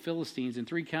camp of the Philistines in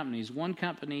 3 companies. One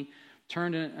company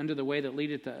turned under the way that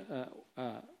leadeth to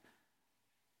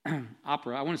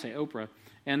Ophrah,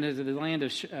 and to the land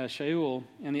of Shaul.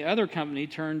 And the other company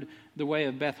turned the way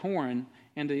of Beth-horon,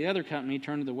 and the other company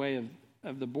turned the way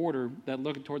of the border that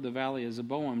looked toward the valley of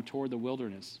Zeboim, toward the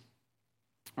wilderness.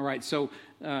 All right, so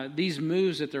these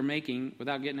moves that they're making,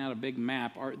 without getting out a big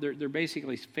map, they're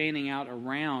basically fanning out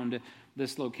around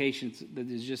this location that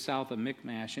is just south of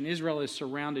Michmash. And Israel is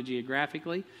surrounded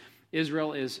geographically.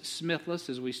 Israel is smithless,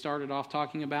 as we started off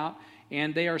talking about,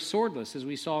 and they are swordless, as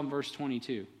we saw in verse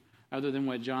 22, other than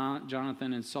what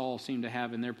Jonathan and Saul seem to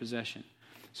have in their possession.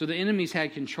 So the enemies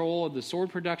had control of the sword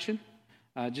production,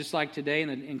 just like today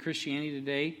in Christianity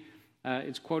today.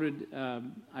 It's quoted,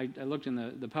 I looked in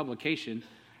the publication,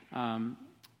 and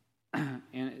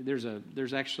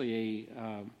there's actually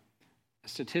a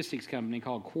statistics company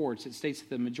called Quartz. It states that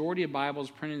the majority of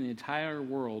Bibles printed in the entire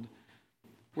world,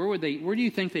 where do you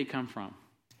think they come from?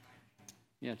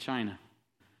 Yeah, China.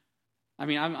 I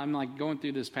mean, I'm like going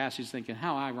through this passage thinking,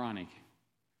 how ironic.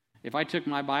 If I took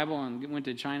my Bible and went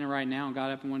to China right now and got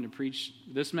up and wanted to preach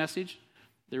this message,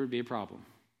 there would be a problem.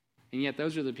 And yet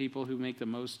those are the people who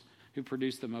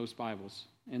produce the most Bibles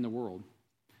in the world,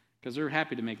 because they're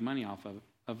happy to make money off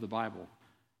of the Bible,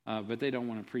 but they don't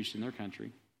want to preach in their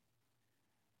country.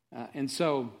 And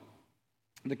so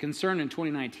the concern in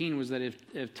 2019 was that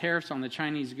if tariffs on the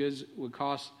Chinese goods would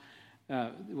cost,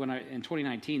 in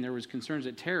 2019 there was concerns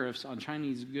that tariffs on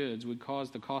Chinese goods would cause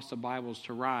the cost of Bibles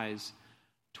to rise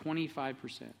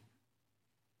 25%.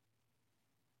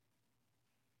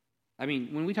 I mean,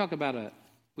 when we talk about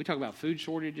food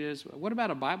shortages, what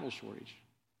about a Bible shortage?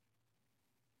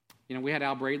 You know, we had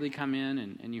Al Bradley come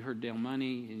in, and you heard Dale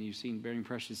Money, and you've seen Bearing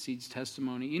Precious Seeds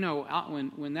testimony. You know,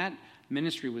 when that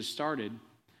ministry was started,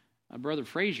 Brother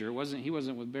Frazier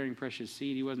wasn't with Bearing Precious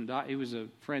Seed. He was a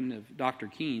friend of Dr.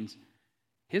 Keen's.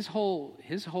 His whole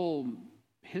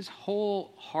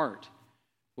heart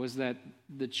was that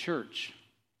the church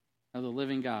of the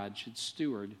living God should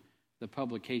steward the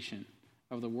publication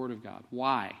of the Word of God.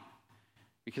 Why?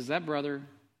 Because that brother,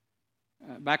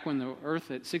 back when the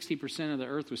earth, at 60% of the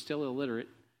earth was still illiterate,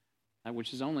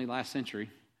 which is only last century,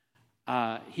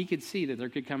 he could see that there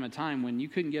could come a time when you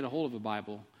couldn't get a hold of a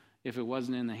Bible if it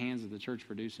wasn't in the hands of the church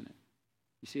producing it.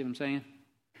 You see what I'm saying?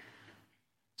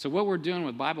 So what we're doing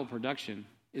with Bible production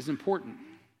is important.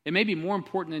 It may be more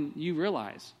important than you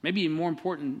realize. Maybe more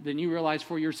important than you realize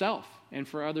for yourself and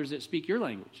for others that speak your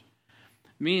language.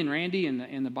 Me and Randy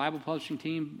and the Bible publishing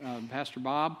team, Pastor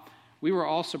Bob, we were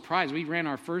all surprised. We ran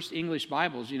our first English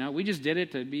Bibles. You know, we just did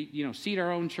it to be, seed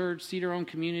our own church, seed our own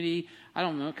community. I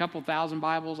don't know, a couple thousand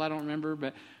Bibles. I don't remember,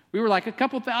 but we were like a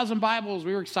couple thousand Bibles.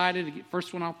 We were excited to get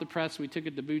first one off the press. We took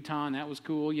it to Bhutan. That was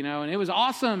cool, and it was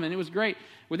awesome and it was great.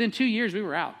 Within 2 years, we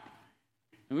were out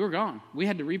and we were gone. We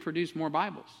had to reproduce more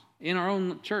Bibles in our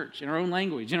own church, in our own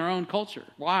language, in our own culture.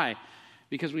 Why?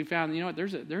 Because we found,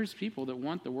 there's people that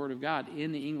want the Word of God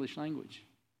in the English language.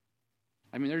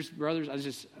 I mean, there's brothers,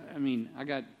 I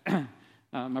got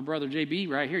my brother JB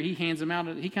right here. He hands them out.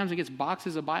 He comes and gets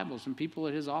boxes of Bibles, and people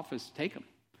at his office take them.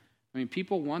 I mean,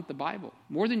 people want the Bible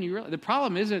more than you realize. The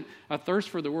problem isn't a thirst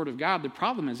for the Word of God. The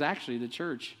problem is actually the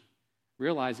church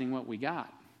realizing what we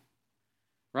got.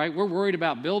 Right? We're worried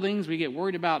about buildings. We get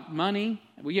worried about money.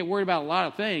 We get worried about a lot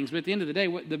of things. But at the end of the day,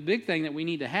 the big thing that we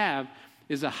need to have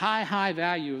is a high, high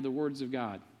value of the words of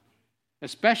God,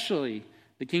 especially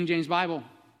the King James Bible,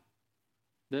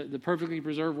 the perfectly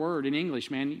preserved word in English,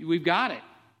 man. We've got it.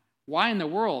 Why in the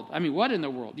world? I mean, what in the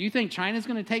world? Do you think China's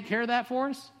going to take care of that for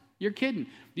us? You're kidding. Do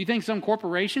you think some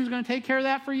corporation is going to take care of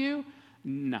that for you?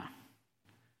 No.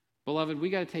 Beloved, we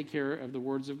got to take care of the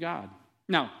words of God.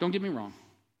 Now, don't get me wrong.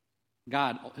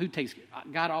 God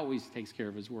always takes care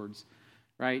of his words,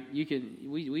 right?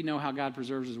 We know how God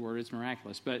preserves his word. It's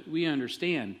miraculous. But we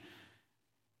understand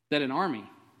that an army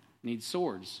needs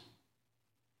swords,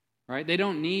 right? They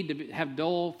don't need to have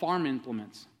dull farm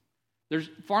implements.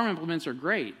 Farm implements are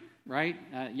great, right?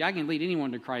 I can lead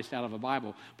anyone to Christ out of a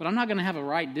Bible. But I'm not going to have a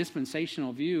right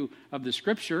dispensational view of the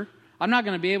Scripture. I'm not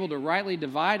going to be able to rightly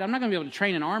divide. I'm not going to be able to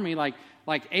train an army like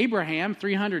Abraham,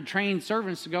 300 trained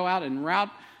servants to go out and rout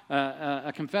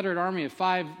a Confederate army of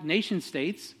 5 nation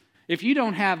states. If you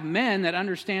don't have men that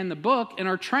understand the book and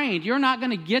are trained, you're not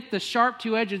going to get the sharp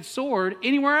two-edged sword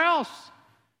anywhere else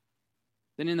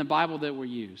than in the Bible that we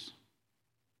use.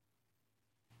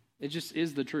 It just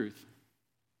is the truth.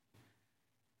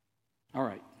 All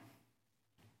right.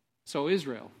 So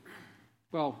Israel.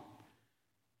 Well,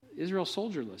 Israel's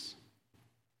soldierless.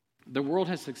 The world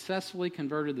has successfully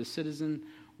converted the citizen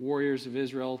warriors of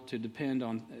Israel to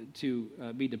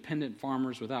be dependent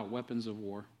farmers without weapons of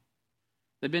war.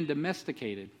 They've been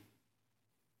domesticated.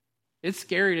 It's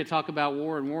scary to talk about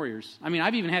war and warriors. I mean,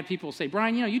 I've even had people say,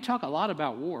 Brian, you talk a lot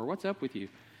about war. What's up with you?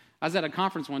 I was at a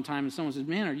conference one time and someone said,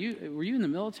 man, were you in the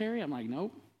military? I'm like,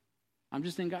 nope. I'm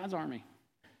just in God's army.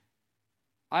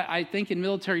 I think in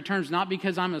military terms, not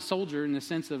because I'm a soldier in the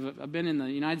sense of I've been in the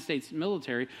United States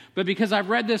military, but because I've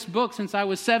read this book since I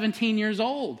was 17 years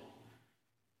old.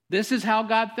 This is how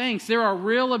God thinks. There are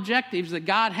real objectives that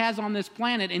God has on this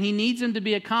planet, and He needs them to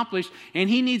be accomplished, and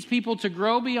He needs people to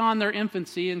grow beyond their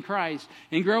infancy in Christ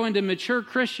and grow into mature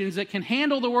Christians that can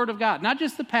handle the Word of God. Not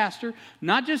just the pastor,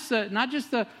 not just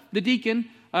the deacon.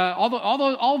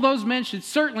 All those men should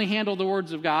certainly handle the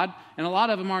words of God, and a lot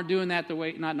of them aren't doing that the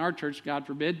way, not in our church, God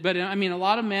forbid, but I mean a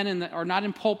lot of men are not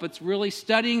in pulpits really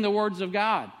studying the words of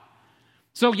God.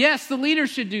 So yes, the leaders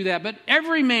should do that, but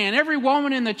every man, every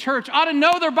woman in the church ought to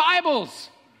know their Bibles.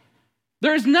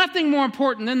 There's nothing more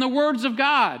important than the words of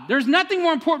God. There's nothing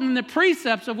more important than the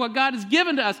precepts of what God has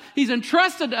given to us. He's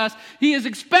entrusted to us. He is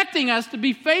expecting us to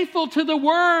be faithful to the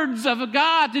words of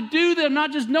God, to do them,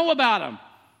 not just know about them,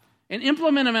 and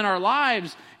implement them in our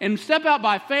lives and step out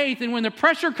by faith. And when the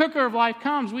pressure cooker of life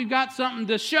comes, we've got something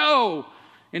to show,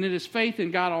 and it is faith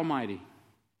in God Almighty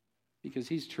because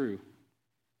He's true.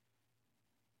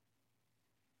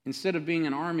 Instead of being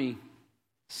an army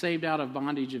saved out of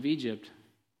bondage of Egypt,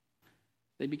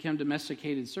 they become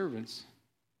domesticated servants,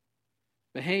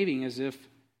 behaving as if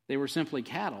they were simply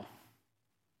cattle,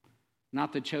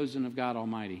 not the chosen of God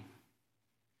Almighty.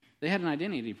 They had an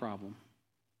identity problem.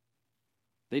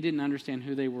 They didn't understand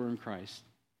who they were in Christ.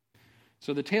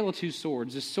 So the tale of two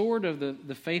swords, the sword of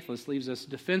the faithless leaves us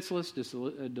defenseless,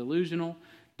 delusional,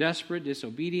 desperate,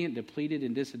 disobedient, depleted,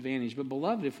 and disadvantaged. But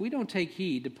beloved, if we don't take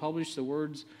heed to publish the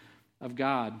words of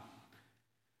God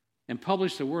and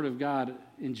publish the Word of God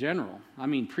in general, I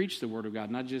mean preach the Word of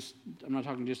God, I'm not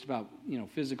talking just about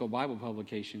physical Bible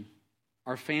publication.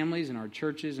 Our families and our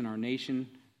churches and our nation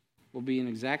will be in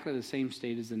exactly the same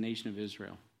state as the nation of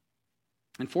Israel.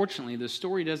 Unfortunately, the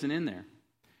story doesn't end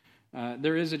there.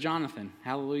 There is a Jonathan.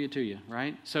 Hallelujah to you,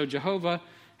 right? So Jehovah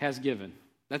has given.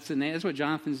 That's the name. That's what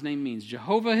Jonathan's name means.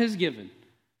 Jehovah has given.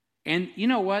 And you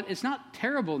know what? It's not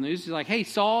terrible news. It's like, hey,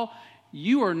 Saul,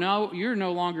 you're no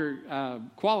longer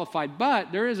qualified,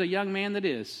 but there is a young man that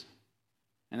is.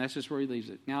 And that's just where he leaves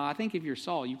it. Now, I think if you're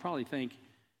Saul, you probably think,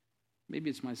 maybe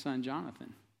it's my son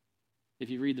Jonathan. If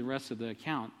you read the rest of the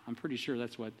account, I'm pretty sure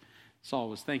that's what Saul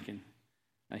was thinking.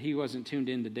 He wasn't tuned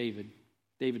into David.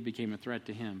 David became a threat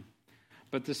to him.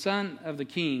 But the son of the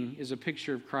king is a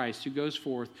picture of Christ who goes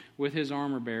forth with his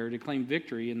armor bearer to claim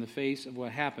victory in the face of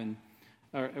what happened,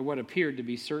 or what appeared to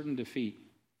be certain defeat.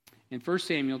 In 1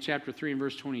 Samuel chapter 3 and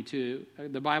verse 22,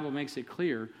 the Bible makes it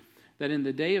clear that in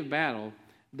the day of battle,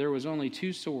 there was only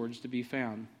 2 swords to be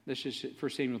found. That's just 1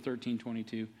 Samuel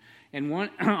 13:22. And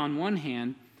on one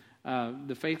hand,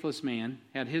 the faithless man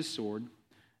had his sword.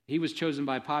 He was chosen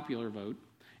by popular vote.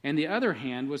 And the other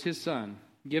hand was his son,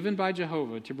 given by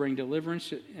Jehovah to bring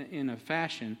deliverance in a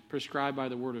fashion prescribed by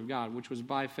the word of God, which was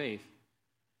by faith.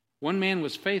 One man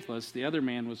was faithless, the other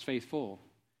man was faithful.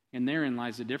 And therein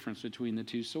lies the difference between the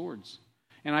 2 swords.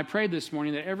 And I prayed this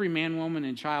morning that every man, woman,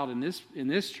 and child in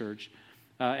this church,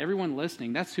 everyone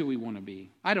listening, that's who we want to be.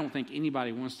 I don't think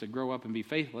anybody wants to grow up and be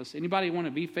faithless. Anybody want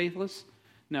to be faithless?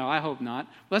 No, I hope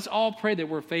not. Let's all pray that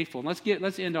we're faithful.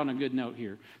 Let's end on a good note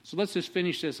here. So let's just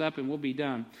finish this up and we'll be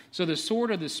done. So the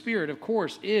sword of the Spirit, of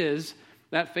course, is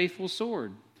that faithful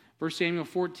sword. 1 Samuel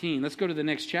 14. Let's go to the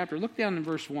next chapter. Look down in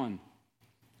verse 1.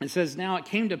 It says, "Now it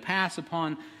came to pass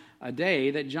upon a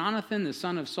day that Jonathan, the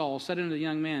son of Saul, said unto the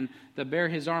young men that bear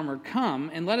his armor,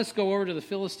 Come, and let us go over to the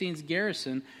Philistines'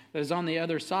 garrison that is on the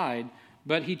other side.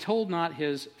 But he told not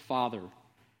his father."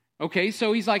 Okay,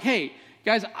 so he's like, hey,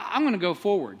 guys, I'm going to go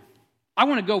forward. I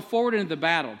want to go forward into the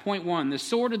battle. Point 1, the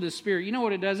sword of the Spirit. You know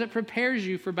what it does? It prepares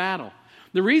you for battle.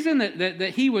 The reason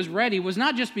that he was ready was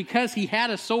not just because he had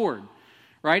a sword,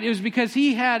 right? It was because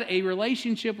he had a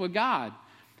relationship with God.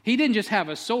 He didn't just have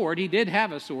a sword. He did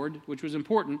have a sword, which was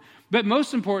important. But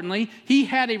most importantly, he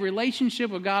had a relationship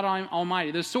with God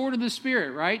Almighty. The sword of the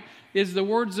Spirit, right, is the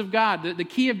words of God. The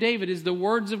key of David is the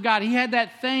words of God. He had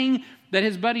that thing that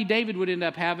his buddy David would end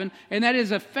up having, and that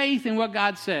is a faith in what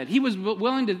God said. He was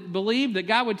willing to believe that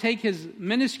God would take his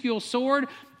minuscule sword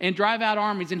and drive out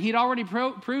armies, and he'd already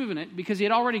proven it because he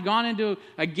had already gone into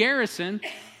a garrison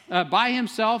by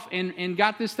himself and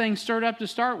got this thing stirred up to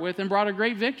start with and brought a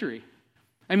great victory.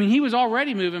 I mean, he was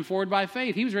already moving forward by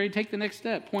faith. He was ready to take the next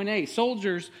step. Point A,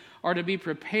 soldiers are to be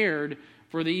prepared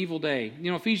for the evil day. You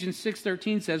know, Ephesians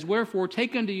 6:13 says, "Wherefore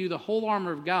take unto you the whole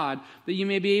armor of God, that you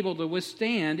may be able to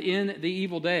withstand in the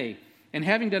evil day, and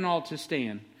having done all to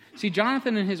stand." See,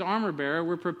 Jonathan and his armor bearer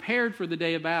were prepared for the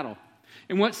day of battle.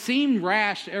 And what seemed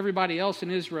rash to everybody else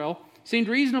in Israel seemed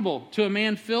reasonable to a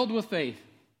man filled with faith.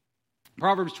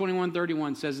 Proverbs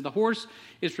 21:31 says, "The horse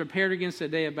is prepared against the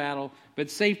day of battle, but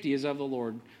safety is of the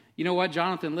Lord." You know what?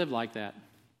 Jonathan lived like that.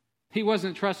 He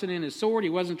wasn't trusting in his sword. He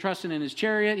wasn't trusting in his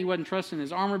chariot. He wasn't trusting in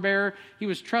his armor bearer. He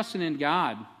was trusting in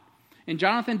God. And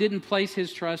Jonathan didn't place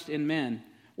his trust in men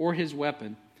or his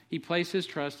weapon. He placed his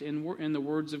trust in the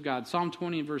words of God. Psalm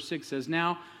 20 and verse 6 says,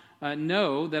 "Now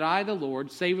know that I, the Lord,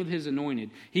 saveth his anointed.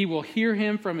 He will hear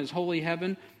him from his holy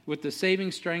heaven with the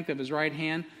saving strength of his right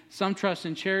hand. Some trust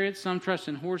in chariots, some trust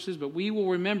in horses, but we will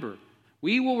remember.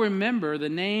 We will remember the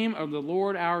name of the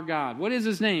Lord our God." What is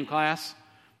his name, class?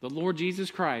 The Lord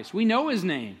Jesus Christ. We know his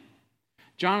name.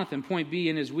 Jonathan, point B,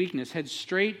 in his weakness, heads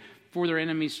straight for their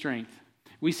enemy's strength.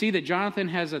 We see that Jonathan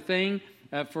has a thing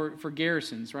for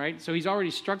garrisons, right? So he's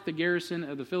already struck the garrison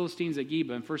of the Philistines at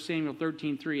Geba in 1 Samuel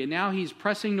 13:3, and now he's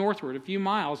pressing northward a few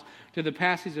miles to the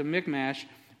passage of Michmash,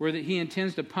 where he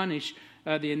intends to punish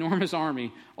the enormous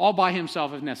army, all by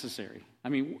himself if necessary. I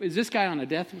mean, is this guy on a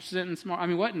death sentence? I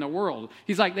mean, what in the world?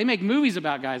 He's like, they make movies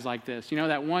about guys like this. You know,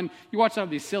 that one, you watch some of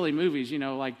these silly movies, you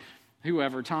know, like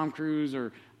whoever, Tom Cruise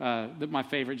or my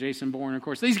favorite, Jason Bourne, of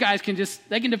course. These guys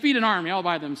they can defeat an army all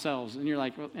by themselves. And you're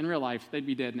like, well, in real life, they'd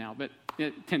be dead now, but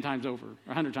 10 times over, or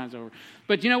 100 times over.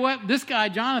 But you know what? This guy,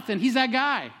 Jonathan, he's that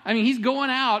guy. I mean, he's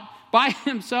going out by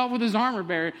himself with his armor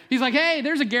bearer. He's like, hey,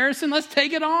 there's a garrison, let's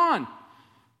take it on.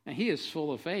 And he is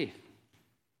full of faith.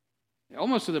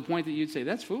 Almost to the point that you'd say,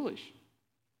 that's foolish.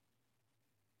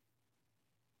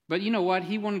 But you know what?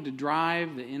 He wanted to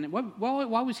drive the enemy.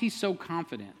 Why was he so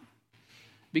confident?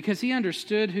 Because he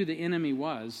understood who the enemy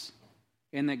was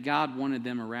and that God wanted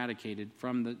them eradicated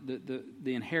from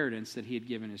the inheritance that he had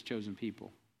given his chosen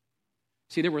people.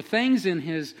 See, there were things in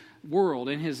his world,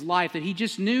 in his life, that he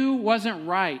just knew wasn't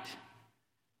right.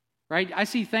 Right? I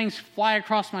see things fly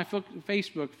across my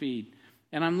Facebook feed.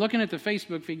 And I'm looking at the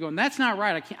Facebook feed going, that's not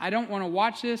right. I don't want to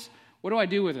watch this. What do I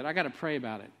do with it? I got to pray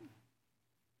about it.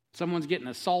 Someone's getting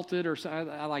assaulted, or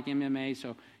I like MMA.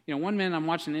 So, you know, one minute I'm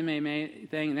watching an MMA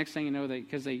thing. Next thing you know,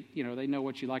 because they know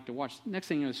what you like to watch. Next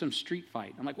thing you know, some street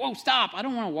fight. I'm like, whoa, stop. I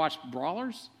don't want to watch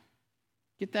brawlers.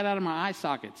 Get that out of my eye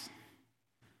sockets.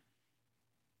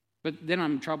 But then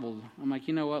I'm troubled. I'm like,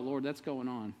 you know what, Lord, that's going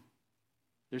on.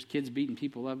 There's kids beating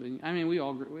people up. I mean,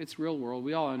 it's real world.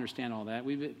 We all understand all that.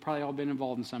 We've probably all been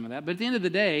involved in some of that. But at the end of the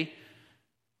day,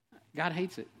 God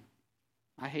hates it.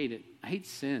 I hate it. I hate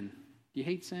sin. Do you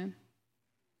hate sin?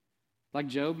 Like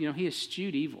Job, you know, he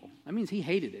eschewed evil. That means he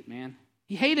hated it, man.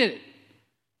 He hated it.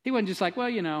 He wasn't just like, well,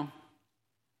 you know,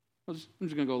 I'm just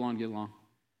going to go along and get along.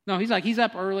 No, he's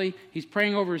up early. He's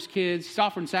praying over his kids. He's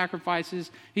offering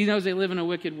sacrifices. He knows they live in a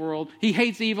wicked world. He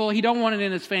hates evil. He don't want it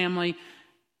in his family.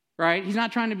 Right? He's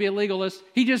not trying to be a legalist.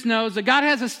 He just knows that God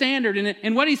has a standard in it,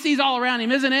 and what he sees all around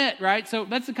him isn't it, right? So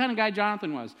that's the kind of guy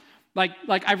Jonathan was. Like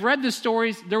I've read the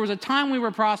stories. There was a time we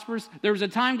were prosperous. There was a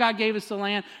time God gave us the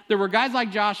land. There were guys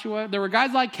like Joshua. There were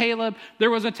guys like Caleb. There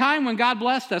was a time when God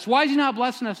blessed us. Why is he not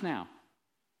blessing us now?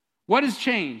 What has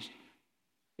changed?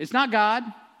 It's not God.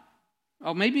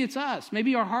 Oh, maybe it's us.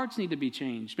 Maybe our hearts need to be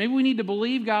changed. Maybe we need to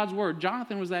believe God's word.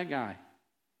 Jonathan was that guy.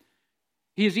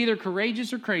 He is either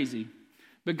courageous or crazy.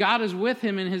 But God is with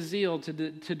him in his zeal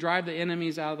to drive the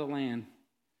enemies out of the land.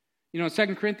 You know, in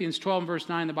 2 Corinthians 12, verse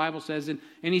 9, the Bible says, and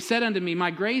he said unto me,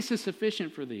 my grace is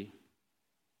sufficient for thee,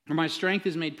 for my strength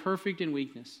is made perfect in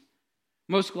weakness.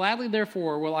 Most gladly,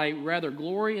 therefore, will I rather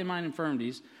glory in mine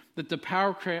infirmities, that the power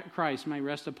of Christ may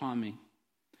rest upon me.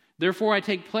 Therefore, I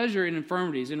take pleasure in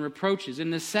infirmities, in reproaches,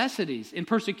 in necessities, in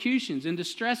persecutions, in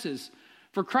distresses,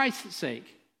 for Christ's sake.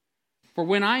 For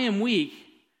when I am weak,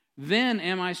 then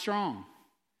am I strong.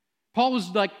 Paul was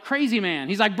like crazy man.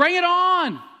 He's like, bring it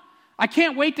on. I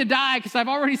can't wait to die because I've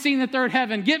already seen the third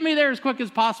heaven. Get me there as quick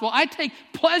as possible. I take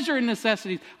pleasure in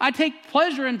necessities. I take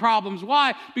pleasure in problems.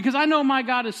 Why? Because I know my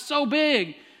God is so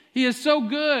big. He is so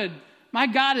good. My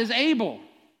God is able.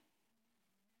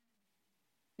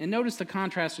 And notice the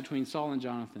contrast between Saul and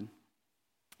Jonathan.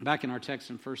 Back in our text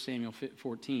in 1 Samuel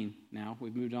 14 now,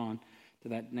 we've moved on to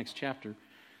that next chapter.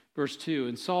 Verse 2,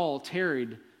 and Saul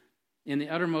tarried in the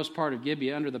uttermost part of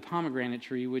Gibeah under the pomegranate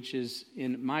tree, which is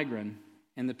in Migron.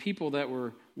 And the people that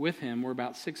were with him were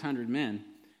about 600 men.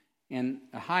 And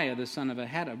Ahiah, the son of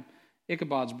Ahitub,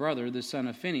 Ichabod's brother, the son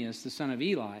of Phinehas, the son of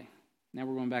Eli. Now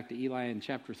we're going back to Eli in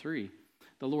chapter 3.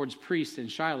 The Lord's priest in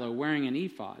Shiloh wearing an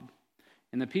ephod.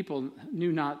 And the people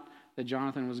knew not that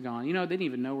Jonathan was gone. You know, they didn't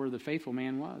even know where the faithful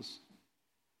man was.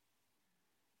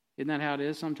 Isn't that how it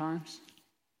is sometimes?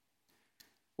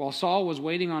 While Saul was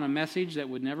waiting on a message that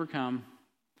would never come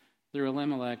through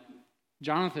Elimelech,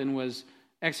 Jonathan was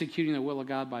executing the will of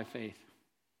God by faith.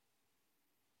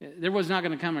 There was not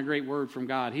going to come a great word from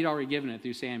God. He'd already given it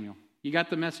through Samuel. You got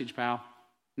the message, pal.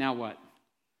 Now what?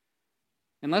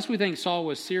 Unless we think Saul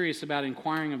was serious about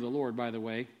inquiring of the Lord, by the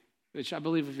way, which I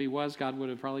believe if he was, God would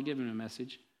have probably given him a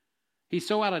message. He's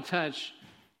so out of touch,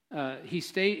 he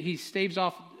staves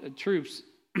off troops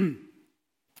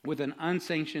with an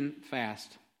unsanctioned fast.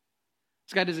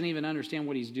 This guy doesn't even understand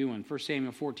what he's doing. 1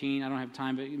 Samuel 14, I don't have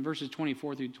time, but in verses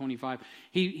 24 through 25,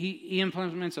 he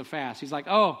implements a fast. He's like,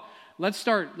 let's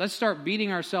start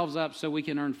beating ourselves up so we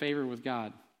can earn favor with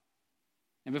God.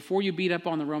 And before you beat up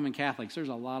on the Roman Catholics, there's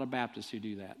a lot of Baptists who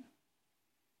do that.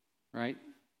 Right?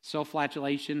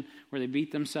 Self-flagellation, where they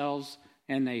beat themselves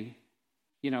and they,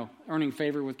 earning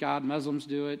favor with God. Muslims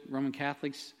do it. Roman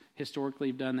Catholics historically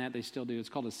have done that. They still do. It's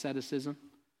called asceticism.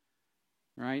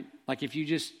 Right? Like if you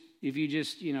just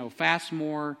fast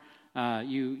more,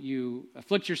 you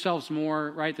afflict yourselves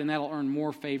more, right? Then that'll earn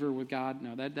more favor with God.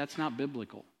 No, that's not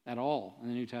biblical at all in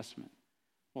the New Testament.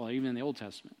 Well, even in the Old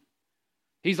Testament.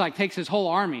 He's like, takes his whole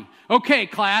army. Okay,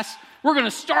 class, we're going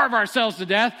to starve ourselves to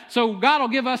death, so God will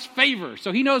give us favor.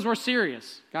 So he knows we're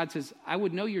serious. God says, I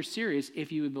would know you're serious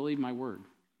if you would believe my word.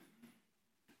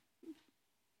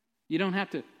 You don't have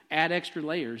to add extra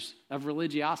layers of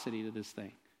religiosity to this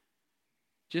thing.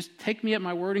 Just take me at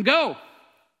my word and go.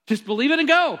 Just believe it and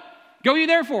go. Go you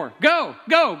therefore. Go,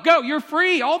 go, go. You're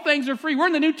free. All things are free. We're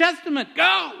in the New Testament.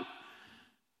 Go.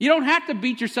 You don't have to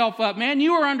beat yourself up, man.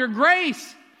 You are under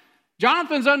grace.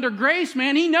 Jonathan's under grace,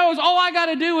 man. He knows all I got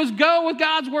to do is go with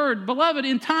God's word. Beloved,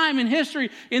 in time, in history,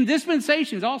 in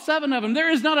dispensations, all 7 of them, there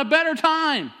is not a better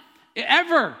time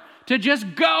ever to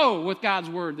just go with God's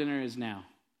word than there is now.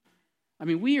 I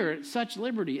mean, we are at such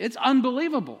liberty. It's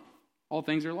unbelievable. All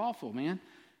things are lawful, man.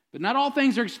 But not all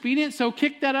things are expedient, so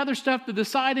kick that other stuff to the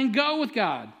side and go with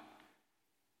God.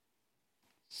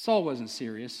 Saul wasn't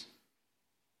serious.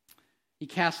 He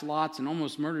casts lots and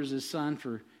almost murders his son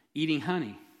for eating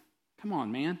honey. Come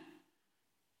on, man.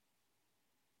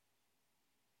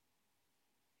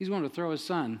 He's going to throw his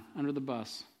son under the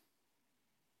bus.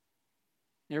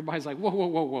 Everybody's like, whoa, whoa,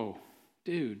 whoa, whoa.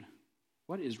 Dude,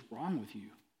 what is wrong with you?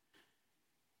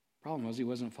 Problem was he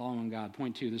wasn't following God.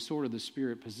 Point 2, the sword of the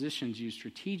Spirit positions you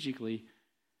strategically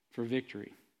for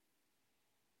victory.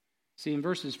 See, in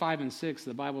verses 5 and 6,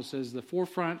 the Bible says the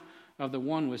forefront of the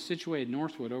one was situated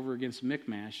northward over against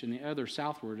Michmash and the other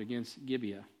southward against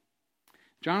Gibeah.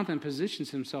 Jonathan positions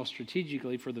himself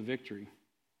strategically for the victory.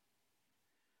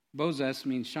 Bozez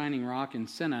means shining rock, and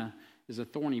Seneh is a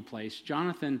thorny place.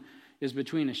 Jonathan is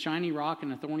between a shiny rock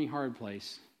and a thorny hard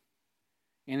place.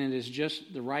 And it is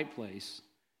just the right place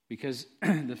because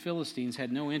the Philistines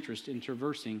had no interest in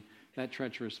traversing that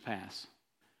treacherous pass.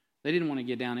 They didn't want to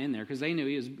get down in there because they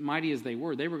knew, as mighty as they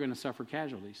were going to suffer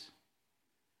casualties.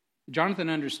 Jonathan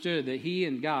understood that he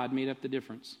and God made up the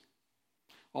difference.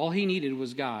 All he needed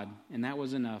was God, and that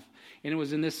was enough. And it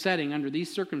was in this setting, under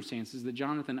these circumstances, that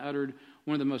Jonathan uttered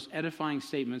one of the most edifying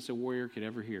statements a warrior could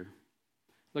ever hear.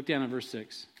 Look down at verse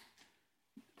 6.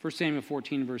 1 Samuel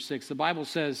 14, verse 6. The Bible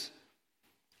says,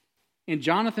 and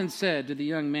Jonathan said to the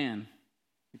young man,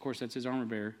 of course that's his armor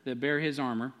bearer, that bare his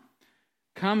armor,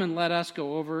 come and let us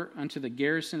go over unto the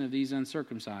garrison of these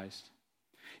uncircumcised.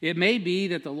 It may be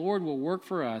that the Lord will work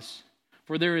for us,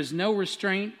 for there is no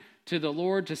restraint to the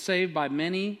Lord to save by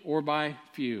many or by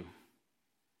few.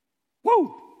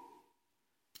 Woo!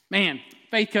 Man,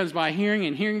 faith comes by hearing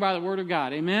and hearing by the word of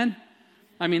God. Amen?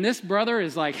 I mean, this brother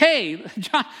is like, hey,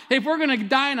 John, if we're going to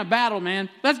die in a battle, man,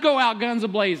 let's go out guns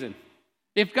a-blazing.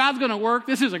 If God's going to work,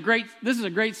 this is a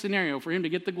great scenario for him to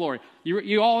get the glory.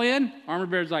 You all in? Armor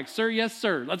bearer's like, sir, yes,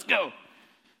 sir. Let's go.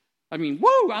 I mean,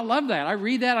 woo, I love that. I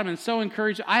read that. I've been so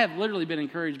encouraged. I have literally been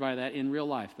encouraged by that in real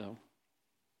life, though,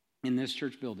 in this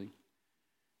church building.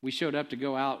 We showed up to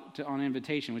go out on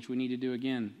invitation, which we need to do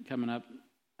again coming up.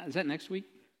 Is that next week?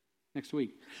 Next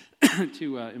week.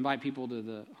 To invite people to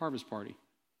the harvest party.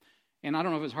 And I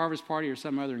don't know if it's harvest party or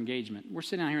some other engagement. We're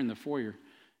sitting out here in the foyer.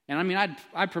 And I mean,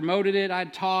 I promoted it,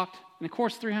 I'd talked, and of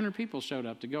course 300 people showed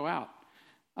up to go out.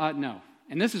 No.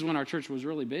 And this is when our church was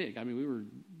really big. I mean, we were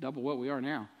double what we are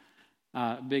now,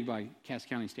 big by Cass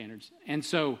County standards. And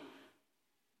so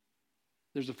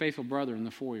there's a faithful brother in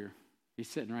the foyer. He's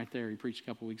sitting right there. He preached a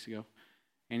couple weeks ago.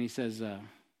 And he says,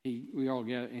 we all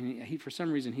get, and he for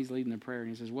some reason, he's leading the prayer. And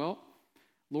he says, well,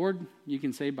 Lord, you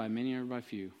can save by many or by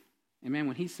few. And man,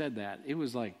 when he said that, it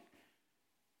was like,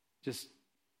 it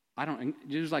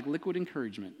was like liquid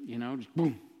encouragement, just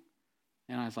boom.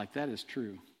 And I was like, that is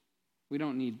true. We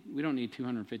don't need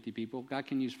 250 people. God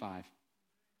can use 5.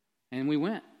 And we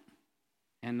went.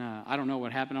 And I don't know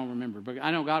what happened. I don't remember. But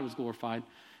I know God was glorified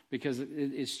because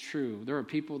it's true. There are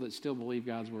people that still believe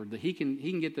God's word, that he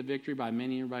can get the victory by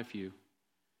many or by few.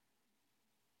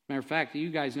 Matter of fact, you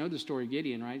guys know the story of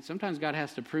Gideon, right? Sometimes God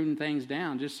has to prune things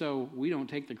down just so we don't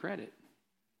take the credit.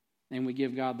 And we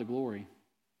give God the glory.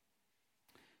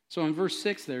 So in verse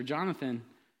 6 there, Jonathan,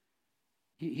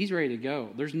 he's ready to go.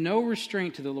 There's no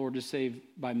restraint to the Lord to save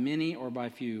by many or by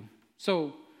few.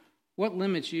 So what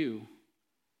limits you?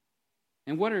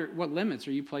 And what limits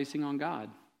are you placing on God?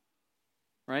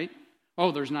 Right?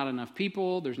 Oh, there's not enough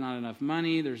people, there's not enough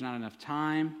money, there's not enough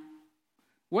time.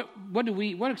 What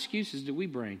excuses do we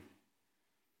bring?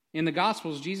 In the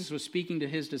Gospels, Jesus was speaking to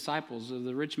his disciples of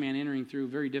the rich man entering through a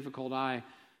very difficult eye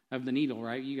of the needle,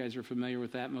 right? You guys are familiar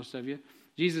with that, most of you.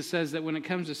 Jesus says that when it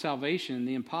comes to salvation,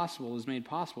 the impossible is made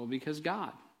possible because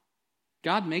God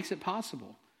makes it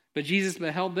possible. But Jesus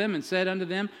beheld them and said unto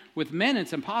them, with men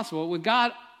it's impossible. With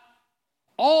God,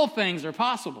 all things are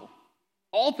possible.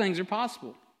 All things are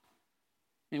possible.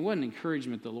 And what an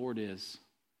encouragement the Lord is.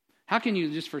 How can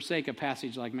you just forsake a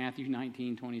passage like Matthew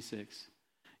 19:26?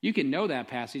 You can know that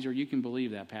passage or you can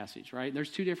believe that passage, right?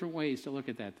 There's 2 different ways to look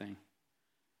at that thing.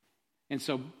 And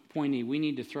so, point E, we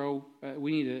need to throw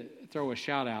a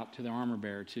shout out to the armor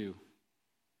bearer too.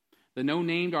 The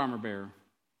no-named armor bearer.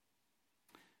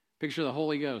 Picture the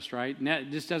Holy Ghost, right?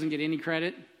 Just doesn't get any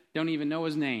credit. Don't even know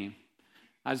his name.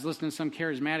 I was listening to some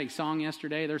charismatic song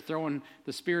yesterday. They're throwing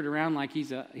the Spirit around like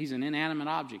he's an inanimate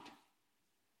object.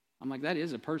 I'm like, that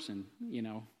is a person,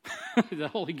 The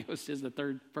Holy Ghost is the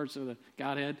third person of the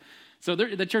Godhead. So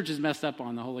the church is messed up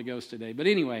on the Holy Ghost today. But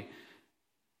anyway,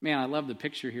 man, I love the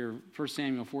picture here. 1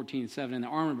 Samuel 14:7. And the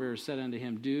armor bearer said unto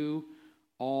him, do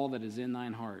all that is in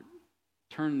thine heart.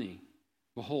 Turn thee.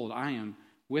 Behold, I am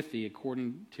with thee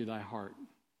according to thy heart.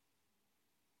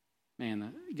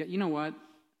 Man, you know what?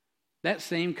 That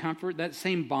same comfort, that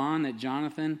same bond that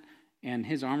Jonathan and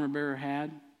his armor bearer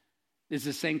had is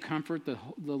the same comfort the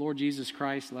Lord Jesus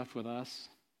Christ left with us.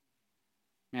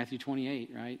 Matthew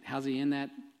 28, right? How's he in that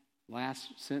last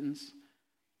sentence?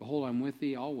 Behold, I'm with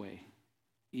thee always,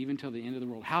 even till the end of the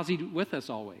world. How's he with us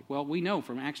always? Well, we know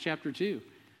from Acts chapter 2.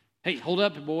 Hey, hold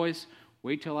up, boys.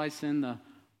 Wait till I send the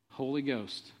Holy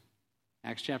Ghost.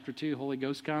 Acts chapter 2, Holy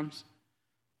Ghost comes.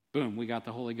 Boom, we got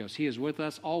the Holy Ghost. He is with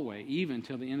us always, even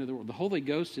till the end of the world. The Holy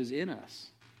Ghost is in us.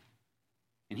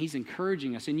 And he's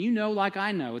encouraging us. And you know, like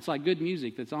I know, it's like good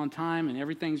music that's on time and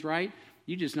everything's right.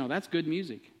 You just know that's good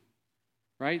music,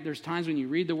 right? There's times when you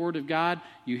read the Word of God,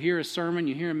 you hear a sermon,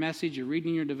 you hear a message, you're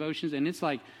reading your devotions, and it's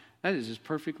like, that is just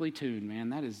perfectly tuned, man.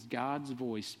 That is God's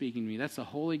voice speaking to me. That's the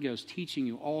Holy Ghost teaching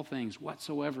you all things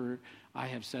whatsoever I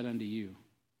have said unto you.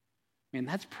 Man,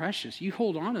 that's precious. You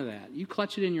hold on to that. You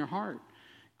clutch it in your heart.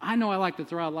 I know I like to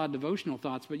throw out a lot of devotional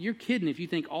thoughts, but you're kidding if you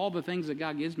think all the things that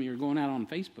God gives me are going out on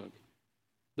Facebook.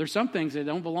 There's some things that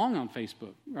don't belong on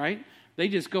Facebook, right? They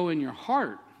just go in your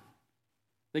heart.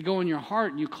 They go in your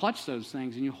heart, and you clutch those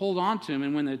things, and you hold on to them,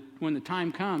 and when the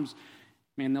time comes,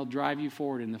 man, they'll drive you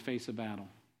forward in the face of battle.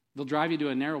 They'll drive you to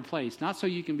a narrow place, not so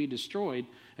you can be destroyed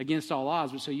against all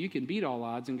odds, but so you can beat all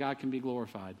odds and God can be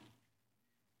glorified.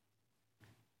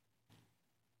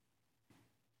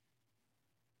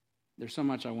 There's so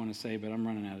much I want to say, but I'm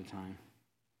running out of time.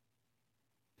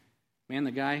 Man,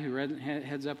 the guy who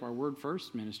heads up our Word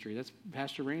First ministry, that's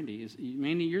Pastor Randy.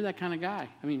 Randy, you're that kind of guy.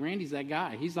 I mean, Randy's that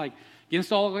guy. He's like,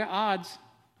 against all the odds,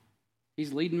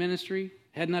 he's leading ministry,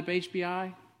 heading up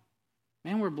HBI.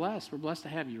 Man, we're blessed. We're blessed to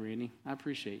have you, Randy. I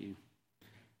appreciate you.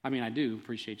 I mean, I do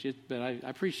appreciate you, but I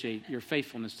appreciate your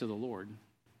faithfulness to the Lord.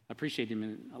 I appreciate him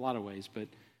in a lot of ways, but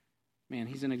man,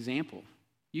 he's an example.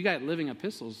 You got living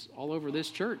epistles all over this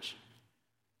church.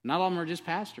 Not all of them are just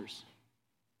pastors.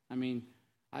 I mean,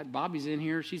 Bobby's in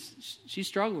here. She's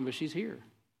struggling, but she's here.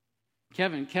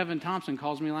 Kevin Thompson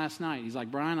calls me last night. He's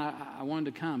like, Brian, I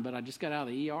wanted to come, but I just got out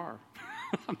of the ER.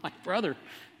 I'm like, brother,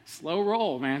 slow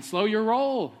roll, man. Slow your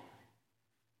roll.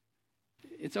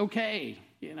 It's okay.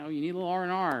 You know, you need a little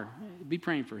R&R. Be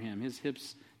praying for him. His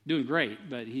hips doing great,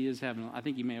 but he is having, I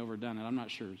think he may have overdone it. I'm not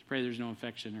sure. Pray there's no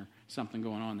infection or something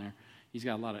going on there. He's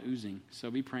got a lot of oozing. So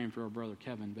be praying for our brother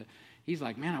Kevin. But he's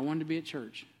like, man, I wanted to be at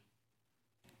church.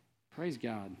 Praise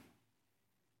God.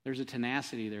 There's a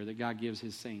tenacity there that God gives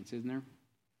his saints, isn't there?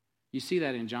 You see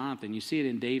that in Jonathan. You see it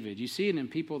in David. You see it in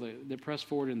people that press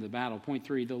forward in the battle. Point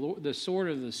 3, the sword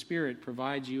of the Spirit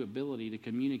provides you ability to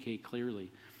communicate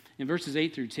clearly. In verses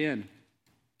 8 through 10,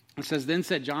 it says, Then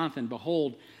said Jonathan,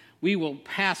 Behold, we will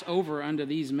pass over unto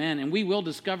these men, and we will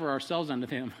discover ourselves unto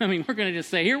them. I mean, we're going to just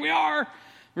say, here we are.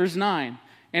 Verse 9,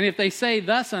 And if they say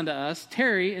thus unto us,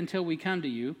 Tarry until we come to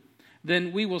you,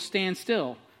 then we will stand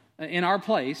still in our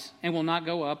place, and will not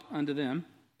go up unto them.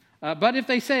 But if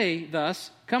they say thus,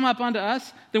 Come up unto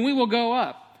us, then we will go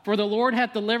up. For the Lord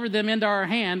hath delivered them into our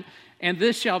hand, and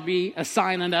this shall be a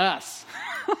sign unto us.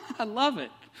 I love it.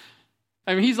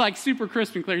 I mean, he's like super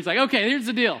crisp and clear. He's like, okay, here's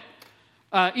the deal.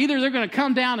 Either they're going to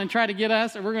come down and try to get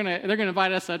us, or they're going to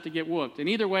invite us up to get whooped. And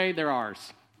either way, they're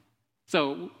ours.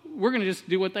 So we're going to just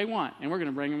do what they want, and we're going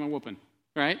to bring them a whooping,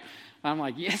 right? I'm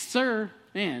like, yes, sir.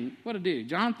 Man, what a dude.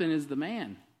 Jonathan is the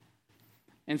man.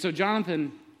 And so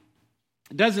Jonathan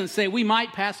doesn't say we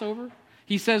might pass over.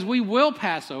 He says we will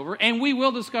pass over, and we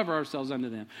will discover ourselves unto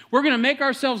them. We're going to make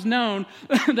ourselves known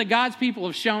that God's people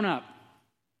have shown up.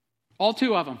 All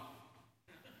 2 of them.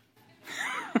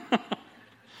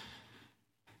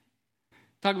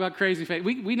 Talk about crazy faith.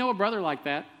 We know a brother like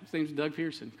that. His name's Doug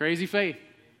Pearson. Crazy faith.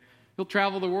 He'll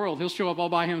travel the world. He'll show up all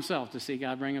by himself to see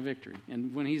God bring a victory.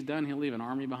 And when he's done, he'll leave an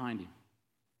army behind him.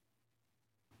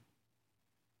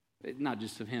 Not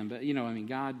just of him, but,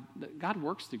 God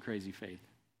works through crazy faith.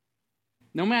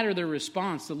 No matter their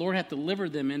response, the Lord hath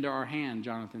delivered them into our hand,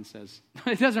 Jonathan says.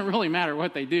 It doesn't really matter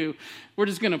what they do. We're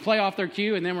just going to play off their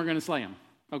cue, and then we're going to slay them,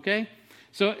 okay?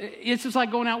 So it's just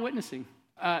like going out witnessing.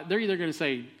 They're either going to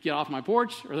say, get off my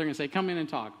porch, or they're going to say, come in and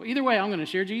talk. Well, either way, I'm going to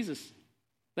share Jesus.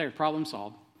 There, problem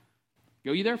solved.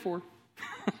 Go ye therefore.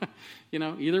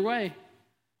 Either way.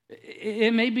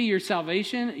 It may be your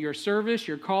salvation, your service,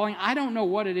 your calling. I don't know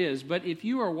what it is, but if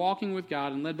you are walking with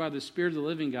God and led by the Spirit of the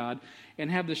living God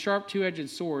and have the sharp two-edged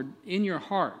sword in your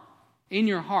heart,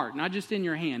 not just in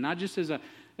your hand, not just as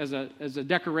a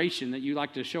decoration that you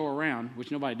like to show around,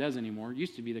 which nobody does anymore. It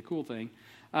used to be the cool thing.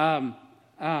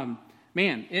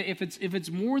 Man, if it's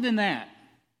more than that,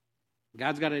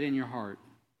 God's got it in your heart.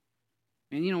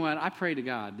 And you know what? I pray to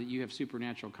God that you have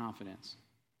supernatural confidence.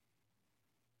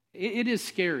 It is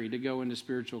scary to go into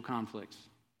spiritual conflicts.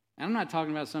 And I'm not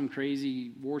talking about some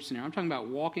crazy war scenario. I'm talking about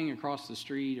walking across the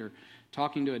street or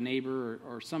talking to a neighbor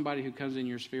or somebody who comes in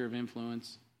your sphere of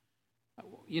influence.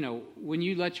 When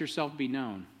you let yourself be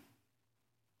known,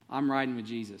 I'm riding with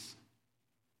Jesus.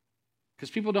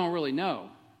 Because people don't really know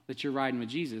that you're riding with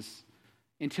Jesus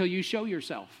until you show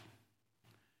yourself.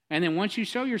 And then once you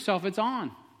show yourself, it's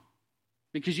on.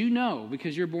 Because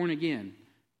because you're born again,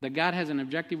 that God has an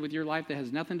objective with your life that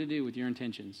has nothing to do with your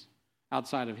intentions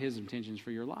outside of his intentions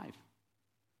for your life.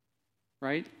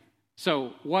 Right?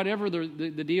 So whatever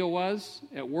the deal was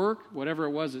at work, whatever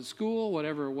it was at school,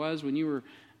 whatever it was when you were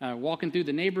walking through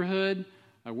the neighborhood,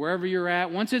 wherever you're at,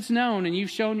 once it's known and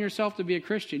you've shown yourself to be a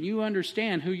Christian, you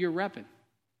understand who you're repping.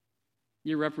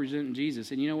 You're representing Jesus.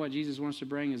 And you know what Jesus wants to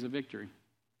bring is a victory.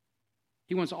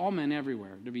 He wants all men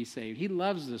everywhere to be saved. He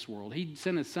loves this world. He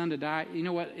sent his son to die. You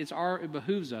know what? It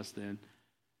behooves us then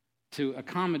to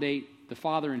accommodate the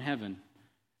Father in heaven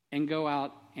and go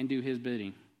out and do his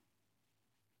bidding.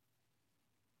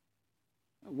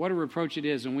 What a reproach it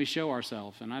is when we show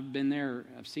ourselves. And I've been there.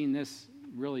 I've seen this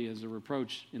really as a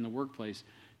reproach in the workplace.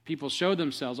 People show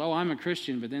themselves, oh, I'm a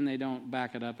Christian, but then they don't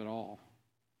back it up at all.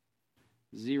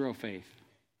 Zero faith.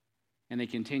 And they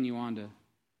continue on to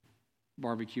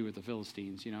barbecue with the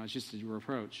Philistines. It's just a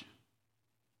reproach.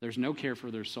 There's no care for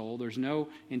their soul. There's no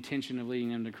intention of leading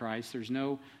them to Christ. There's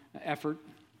no effort.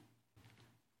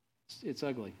 It's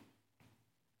ugly.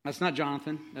 That's not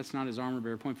Jonathan. That's not his armor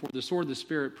bearer. Point 4, the sword of the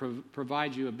Spirit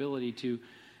provides you ability to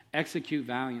execute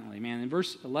valiantly. Man, in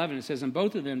verse 11 it says, And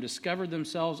both of them discovered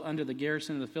themselves under the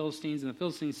garrison of the Philistines, and the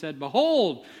Philistines said,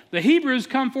 Behold, the Hebrews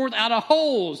come forth out of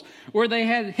holes where they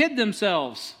had hid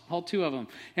themselves. All 2 of them.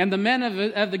 And the men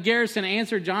of the garrison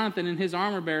answered Jonathan and his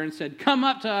armor bearer and said, Come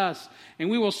up to us, and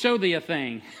we will show thee a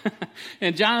thing.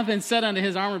 And Jonathan said unto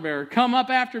his armor bearer, Come up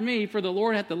after me, for the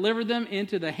Lord hath delivered them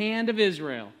into the hand of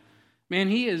Israel. Man,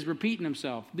 he is repeating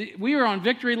himself. We are on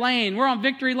victory lane. We're on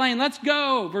victory lane. Let's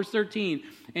go. Verse 13.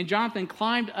 And Jonathan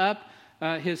climbed up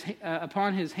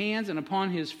upon his hands and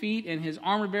upon his feet, and his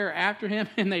armor bearer after him,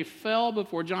 and they fell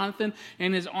before Jonathan,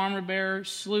 and his armor bearer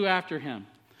slew after him.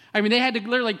 I mean, they had to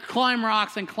literally climb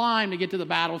rocks and climb to get to the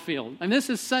battlefield. And this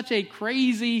is such a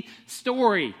crazy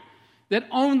story. that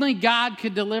only God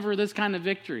could deliver this kind of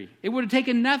victory. It would have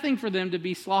taken nothing for them to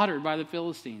be slaughtered by the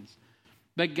Philistines.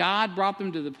 But God brought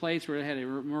them to the place where it had a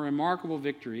remarkable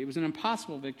victory. It was an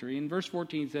impossible victory. In verse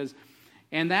 14 it says,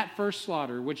 and that first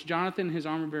slaughter, which Jonathan his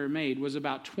armor bearer made, was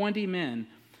about 20 men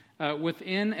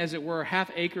within, as it were, half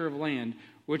acre of land,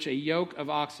 which a yoke of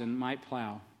oxen might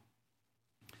plow.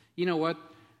 You know what?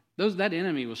 That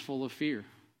enemy was full of fear.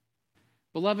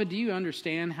 Beloved, do you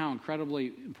understand how incredibly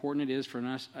important it is for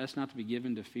us not to be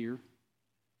given to fear?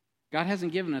 God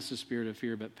hasn't given us a spirit of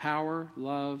fear, but power,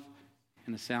 love,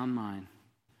 and a sound mind.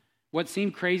 What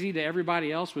seemed crazy to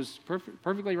everybody else was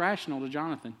perfectly rational to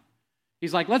Jonathan.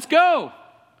 He's like, let's go.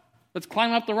 Let's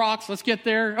climb up the rocks. Let's get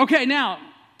there. Okay, now,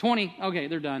 20. Okay,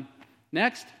 they're done.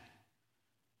 Next.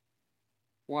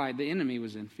 Why? The enemy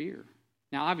was in fear.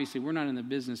 Now, obviously, we're not in the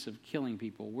business of killing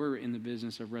people. We're in the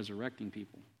business of resurrecting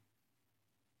people.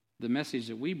 The message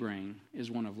that we bring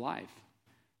is one of life,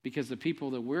 because the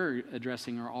people that we're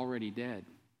addressing are already dead.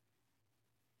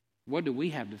 What do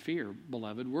we have to fear,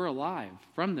 beloved? We're alive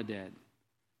from the dead.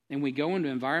 And we go into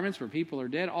environments where people are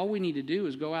dead. All we need to do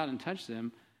is go out and touch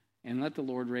them and let the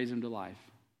Lord raise them to life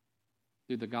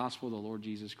through the gospel of the Lord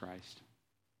Jesus Christ.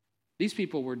 These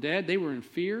people were dead. They were in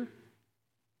fear.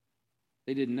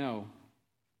 They didn't know.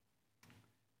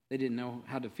 They didn't know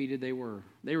how defeated they were.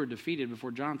 They were defeated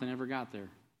before Jonathan ever got there.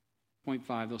 Point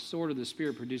 5, the sword of the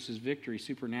Spirit produces victory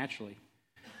supernaturally.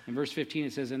 In verse 15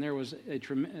 it says, and there was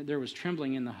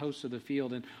trembling in the hosts of the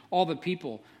field, and all the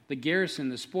people, the garrison,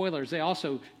 the spoilers, they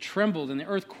also trembled, and the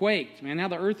earth quaked. Man, now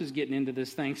the earth is getting into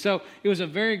this thing. So it was a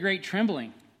very great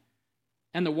trembling.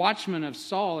 And the watchmen of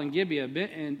Saul and Gibeah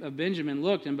of Benjamin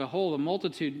looked, and behold, a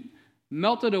multitude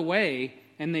melted away,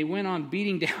 and they went on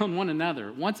beating down one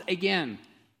another. Once again,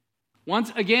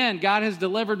 God has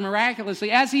delivered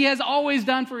miraculously, as he has always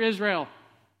done for Israel,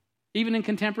 even in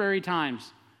contemporary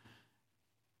times.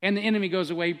 And the enemy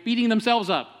goes away, beating themselves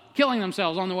up, killing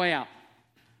themselves on the way out.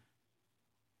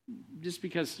 Just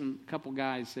because a couple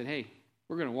guys said, hey,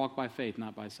 we're going to walk by faith,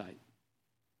 not by sight.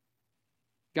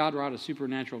 God wrought a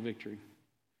supernatural victory.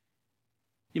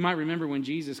 You might remember when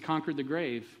Jesus conquered the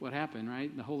grave, what happened,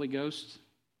 right? The Holy Ghost,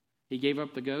 he gave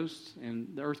up the ghosts, and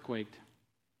the earth quaked.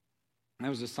 That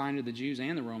was a sign to the Jews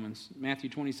and the Romans. Matthew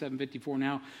 27:54.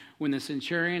 Now, when the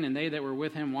centurion and they that were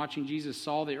with him watching Jesus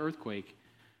saw the earthquake,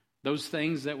 those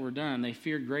things that were done, they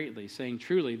feared greatly, saying,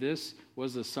 truly, this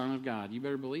was the Son of God. You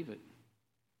better believe it.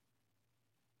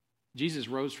 Jesus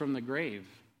rose from the grave.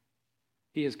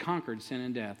 He has conquered sin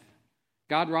and death.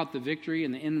 God wrought the victory,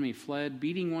 and the enemy fled,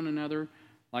 beating one another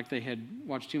like they had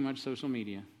watched too much social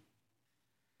media.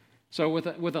 So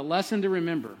with a lesson to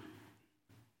remember,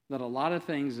 that a lot of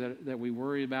things that we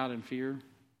worry about and fear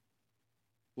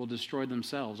will destroy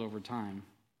themselves over time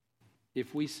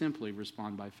if we simply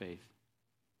respond by faith.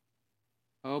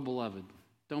 Oh, beloved,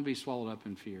 don't be swallowed up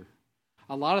in fear.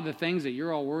 A lot of the things that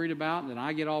you're all worried about, that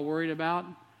I get all worried about,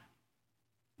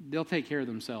 they'll take care of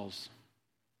themselves.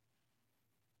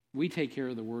 We take care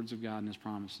of the words of God and his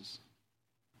promises.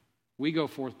 We go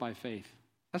forth by faith.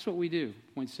 That's what we do.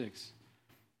 Point 6.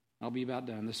 I'll be about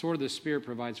done. The sword of the Spirit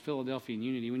provides Philadelphian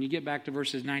unity. When you get back to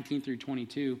verses 19 through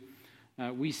 22,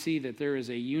 we see that there is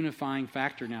a unifying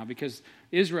factor now because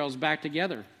Israel's back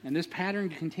together. And this pattern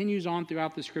continues on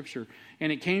throughout the Scripture.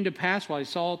 And it came to pass while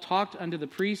Saul talked unto the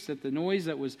priest that the noise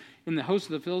that was in the host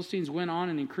of the Philistines went on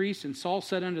and increased. And Saul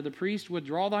said unto the priest,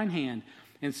 withdraw thine hand.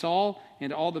 And Saul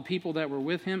and all the people that were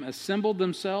with him assembled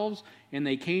themselves, and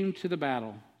they came to the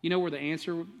battle. You know where the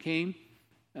answer came?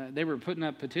 They were putting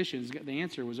up petitions. The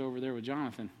answer was over there with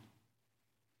Jonathan.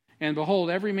 And behold,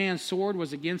 every man's sword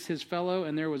was against his fellow,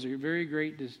 and there was a very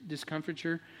great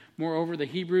discomfiture. Moreover, the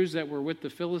Hebrews that were with the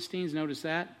Philistines, notice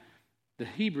that? The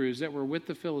Hebrews that were with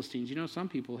the Philistines. You know, some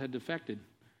people had defected.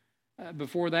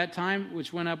 Before that time,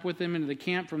 which went up with them into the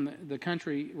camp from the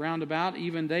country round about,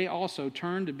 even they also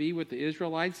turned to be with the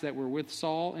Israelites that were with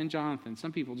Saul and Jonathan.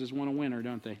 Some people just want a winner,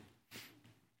 don't they?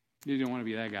 You don't want to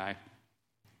be that guy.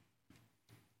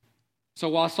 So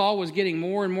while Saul was getting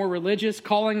more and more religious,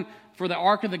 calling for the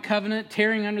Ark of the Covenant,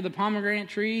 tearing under the pomegranate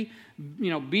tree,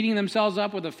 beating themselves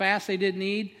up with a fast they didn't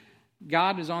need,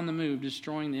 God is on the move,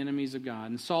 destroying the enemies of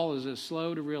God. And Saul is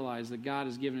slow to realize that God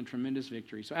has given a tremendous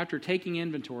victory. So after taking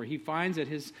inventory, he finds that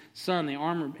his son, the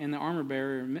armor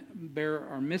bearer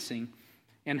are missing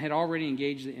and had already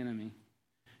engaged the enemy.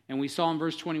 And we saw in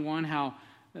verse 21 how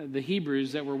the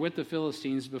Hebrews that were with the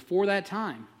Philistines before that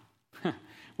time,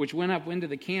 which went up into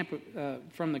the camp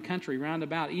from the country round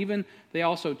about, even they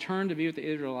also turned to be with the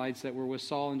Israelites that were with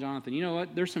Saul and Jonathan. You know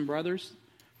what? There's some brothers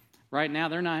right now,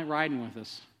 they're not riding with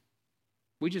us.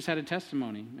 We just had a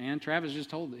testimony, man. Travis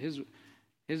just told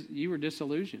you were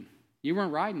disillusioned. You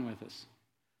weren't riding with us.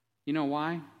 You know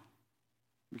why?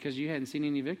 Because you hadn't seen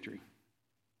any victory.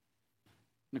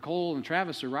 Nicole and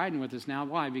Travis are riding with us now.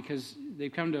 Why? Because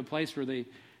they've come to a place where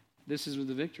this is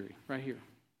the victory, right here.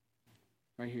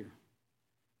 Right here.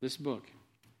 This book.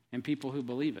 And people who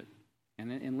believe it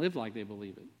and live like they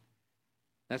believe it.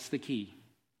 That's the key.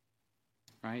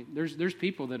 Right? There's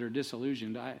people that are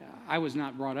disillusioned. I was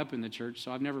not brought up in the church,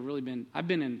 so I've never really I've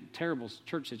been in terrible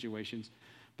church situations.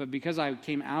 But because I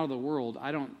came out of the world,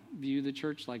 I don't view the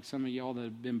church like some of y'all that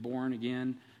have been born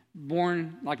again.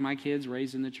 Born like my kids,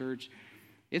 raised in the church.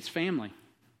 It's family,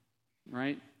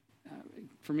 right?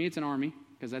 For me, it's an army,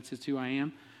 because that's just who I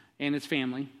am, and it's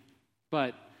family.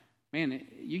 But, man,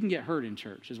 you can get hurt in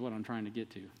church is what I'm trying to get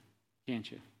to,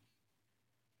 can't you?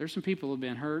 There's some people who have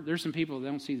been hurt. There's some people that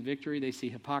don't see the victory. They see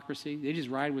hypocrisy. They just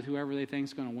ride with whoever they think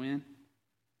is going to win.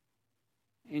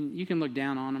 And you can look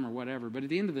down on them or whatever, but at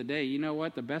the end of the day, you know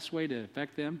what? The best way to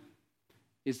affect them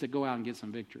is to go out and get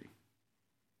some victory.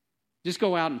 Just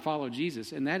go out and follow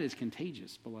Jesus, and that is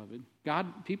contagious, beloved.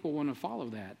 People want to follow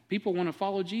that. People want to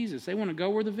follow Jesus. They want to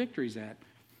go where the victory's at.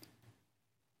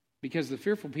 Because the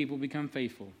fearful people become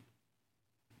faithful.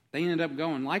 They ended up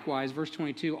going. Likewise, verse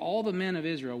 22, all the men of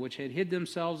Israel which had hid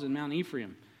themselves in Mount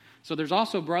Ephraim. So there's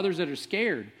also brothers that are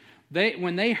scared.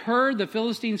 When they heard the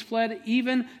Philistines fled,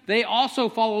 even they also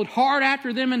followed hard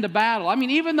after them into battle. I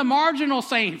mean, even the marginal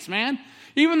saints, man.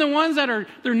 Even the ones that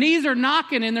their knees are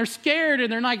knocking and they're scared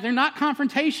and they're not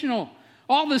confrontational.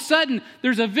 All of a sudden,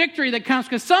 there's a victory that comes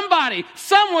because somebody,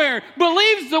 somewhere,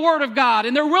 believes the word of God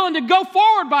and they're willing to go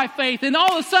forward by faith. And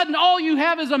all of a sudden, all you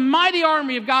have is a mighty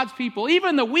army of God's people.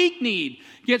 Even the weak-kneed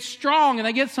get strong and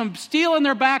they get some steel in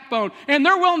their backbone. And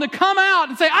they're willing to come out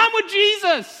and say, I'm with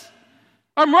Jesus.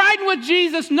 I'm riding with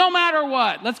Jesus no matter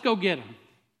what. Let's go get him.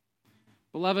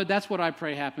 Beloved, that's what I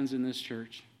pray happens in this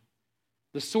church.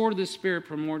 The sword of the Spirit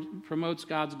promotes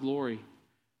God's glory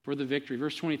for the victory.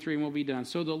 Verse 23, and we'll be done.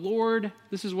 So the Lord,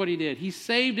 this is what he did. He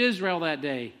saved Israel that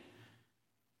day.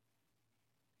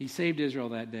 He saved Israel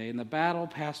that day, and the battle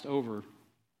passed over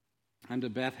unto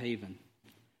Beth Haven.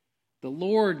 The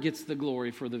Lord gets the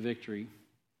glory for the victory.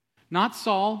 Not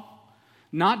Saul,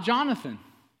 not Jonathan,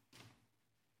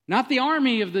 not the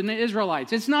army of the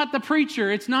Israelites. It's not the preacher.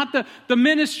 It's not the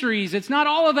ministries. It's not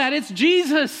all of that. It's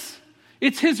Jesus.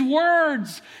 It's his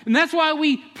words. And that's why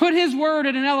we put his word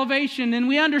at an elevation and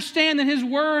we understand that his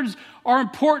words are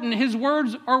important. His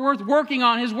words are worth working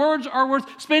on. His words are worth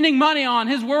spending money on.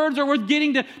 His words are worth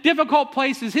getting to difficult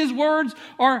places. His words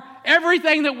are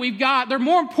everything that we've got. They're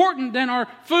more important than our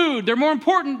food. They're more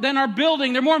important than our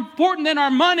building. They're more important than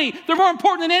our money. They're more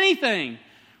important than anything.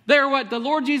 They're what the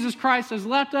Lord Jesus Christ has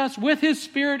left us with his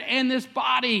Spirit and this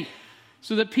body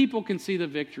so that people can see the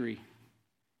victory.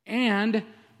 And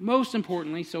most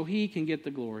importantly, so he can get the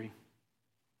glory.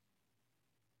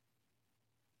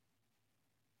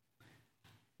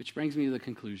 Which brings me to the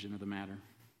conclusion of the matter.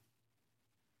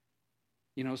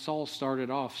 You know, Saul started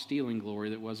off stealing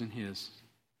glory that wasn't his.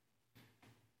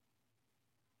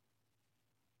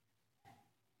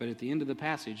 But at the end of the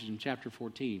passage in chapter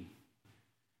 14,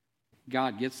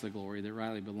 God gets the glory that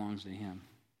rightly belongs to him.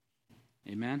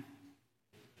 Amen?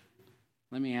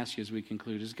 Let me ask you as we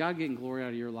conclude, is God getting glory out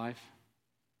of your life?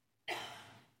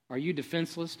 Are you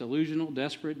defenseless, delusional,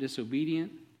 desperate,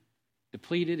 disobedient,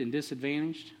 depleted, and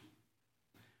disadvantaged?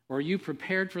 Or are you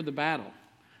prepared for the battle?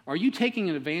 Are you taking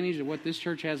advantage of what this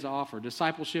church has to offer?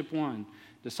 Discipleship 1,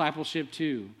 Discipleship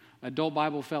 2, Adult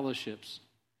Bible Fellowships,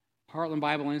 Heartland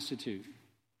Bible Institute.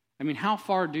 I mean, how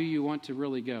far do you want to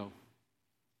really go?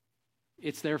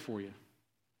 It's there for you.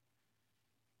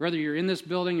 Whether you're in this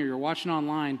building or you're watching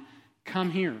online,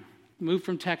 come here. Move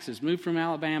from Texas, move from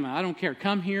Alabama. I don't care.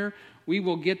 Come here. We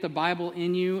will get the Bible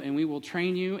in you and we will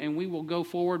train you and we will go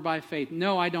forward by faith.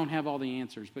 No, I don't have all the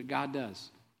answers, but God does.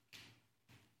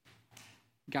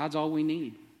 God's all we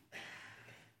need.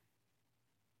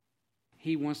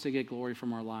 He wants to get glory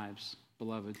from our lives,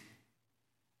 beloved.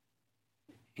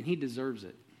 And he deserves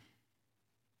it.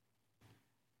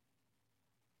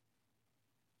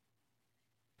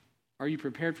 Are you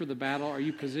prepared for the battle? Are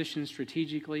you positioned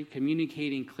strategically,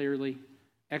 communicating clearly,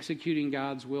 executing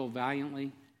God's will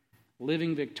valiantly,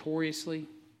 living victoriously,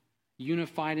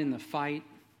 unified in the fight,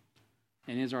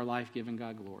 and is our life giving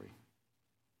God glory?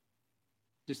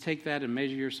 Just take that and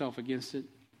measure yourself against it,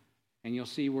 and you'll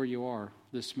see where you are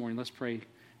this morning. Let's pray.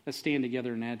 Let's stand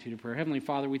together in an attitude of prayer. Heavenly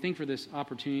Father, we thank you for this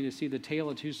opportunity to see the tale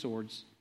of two swords.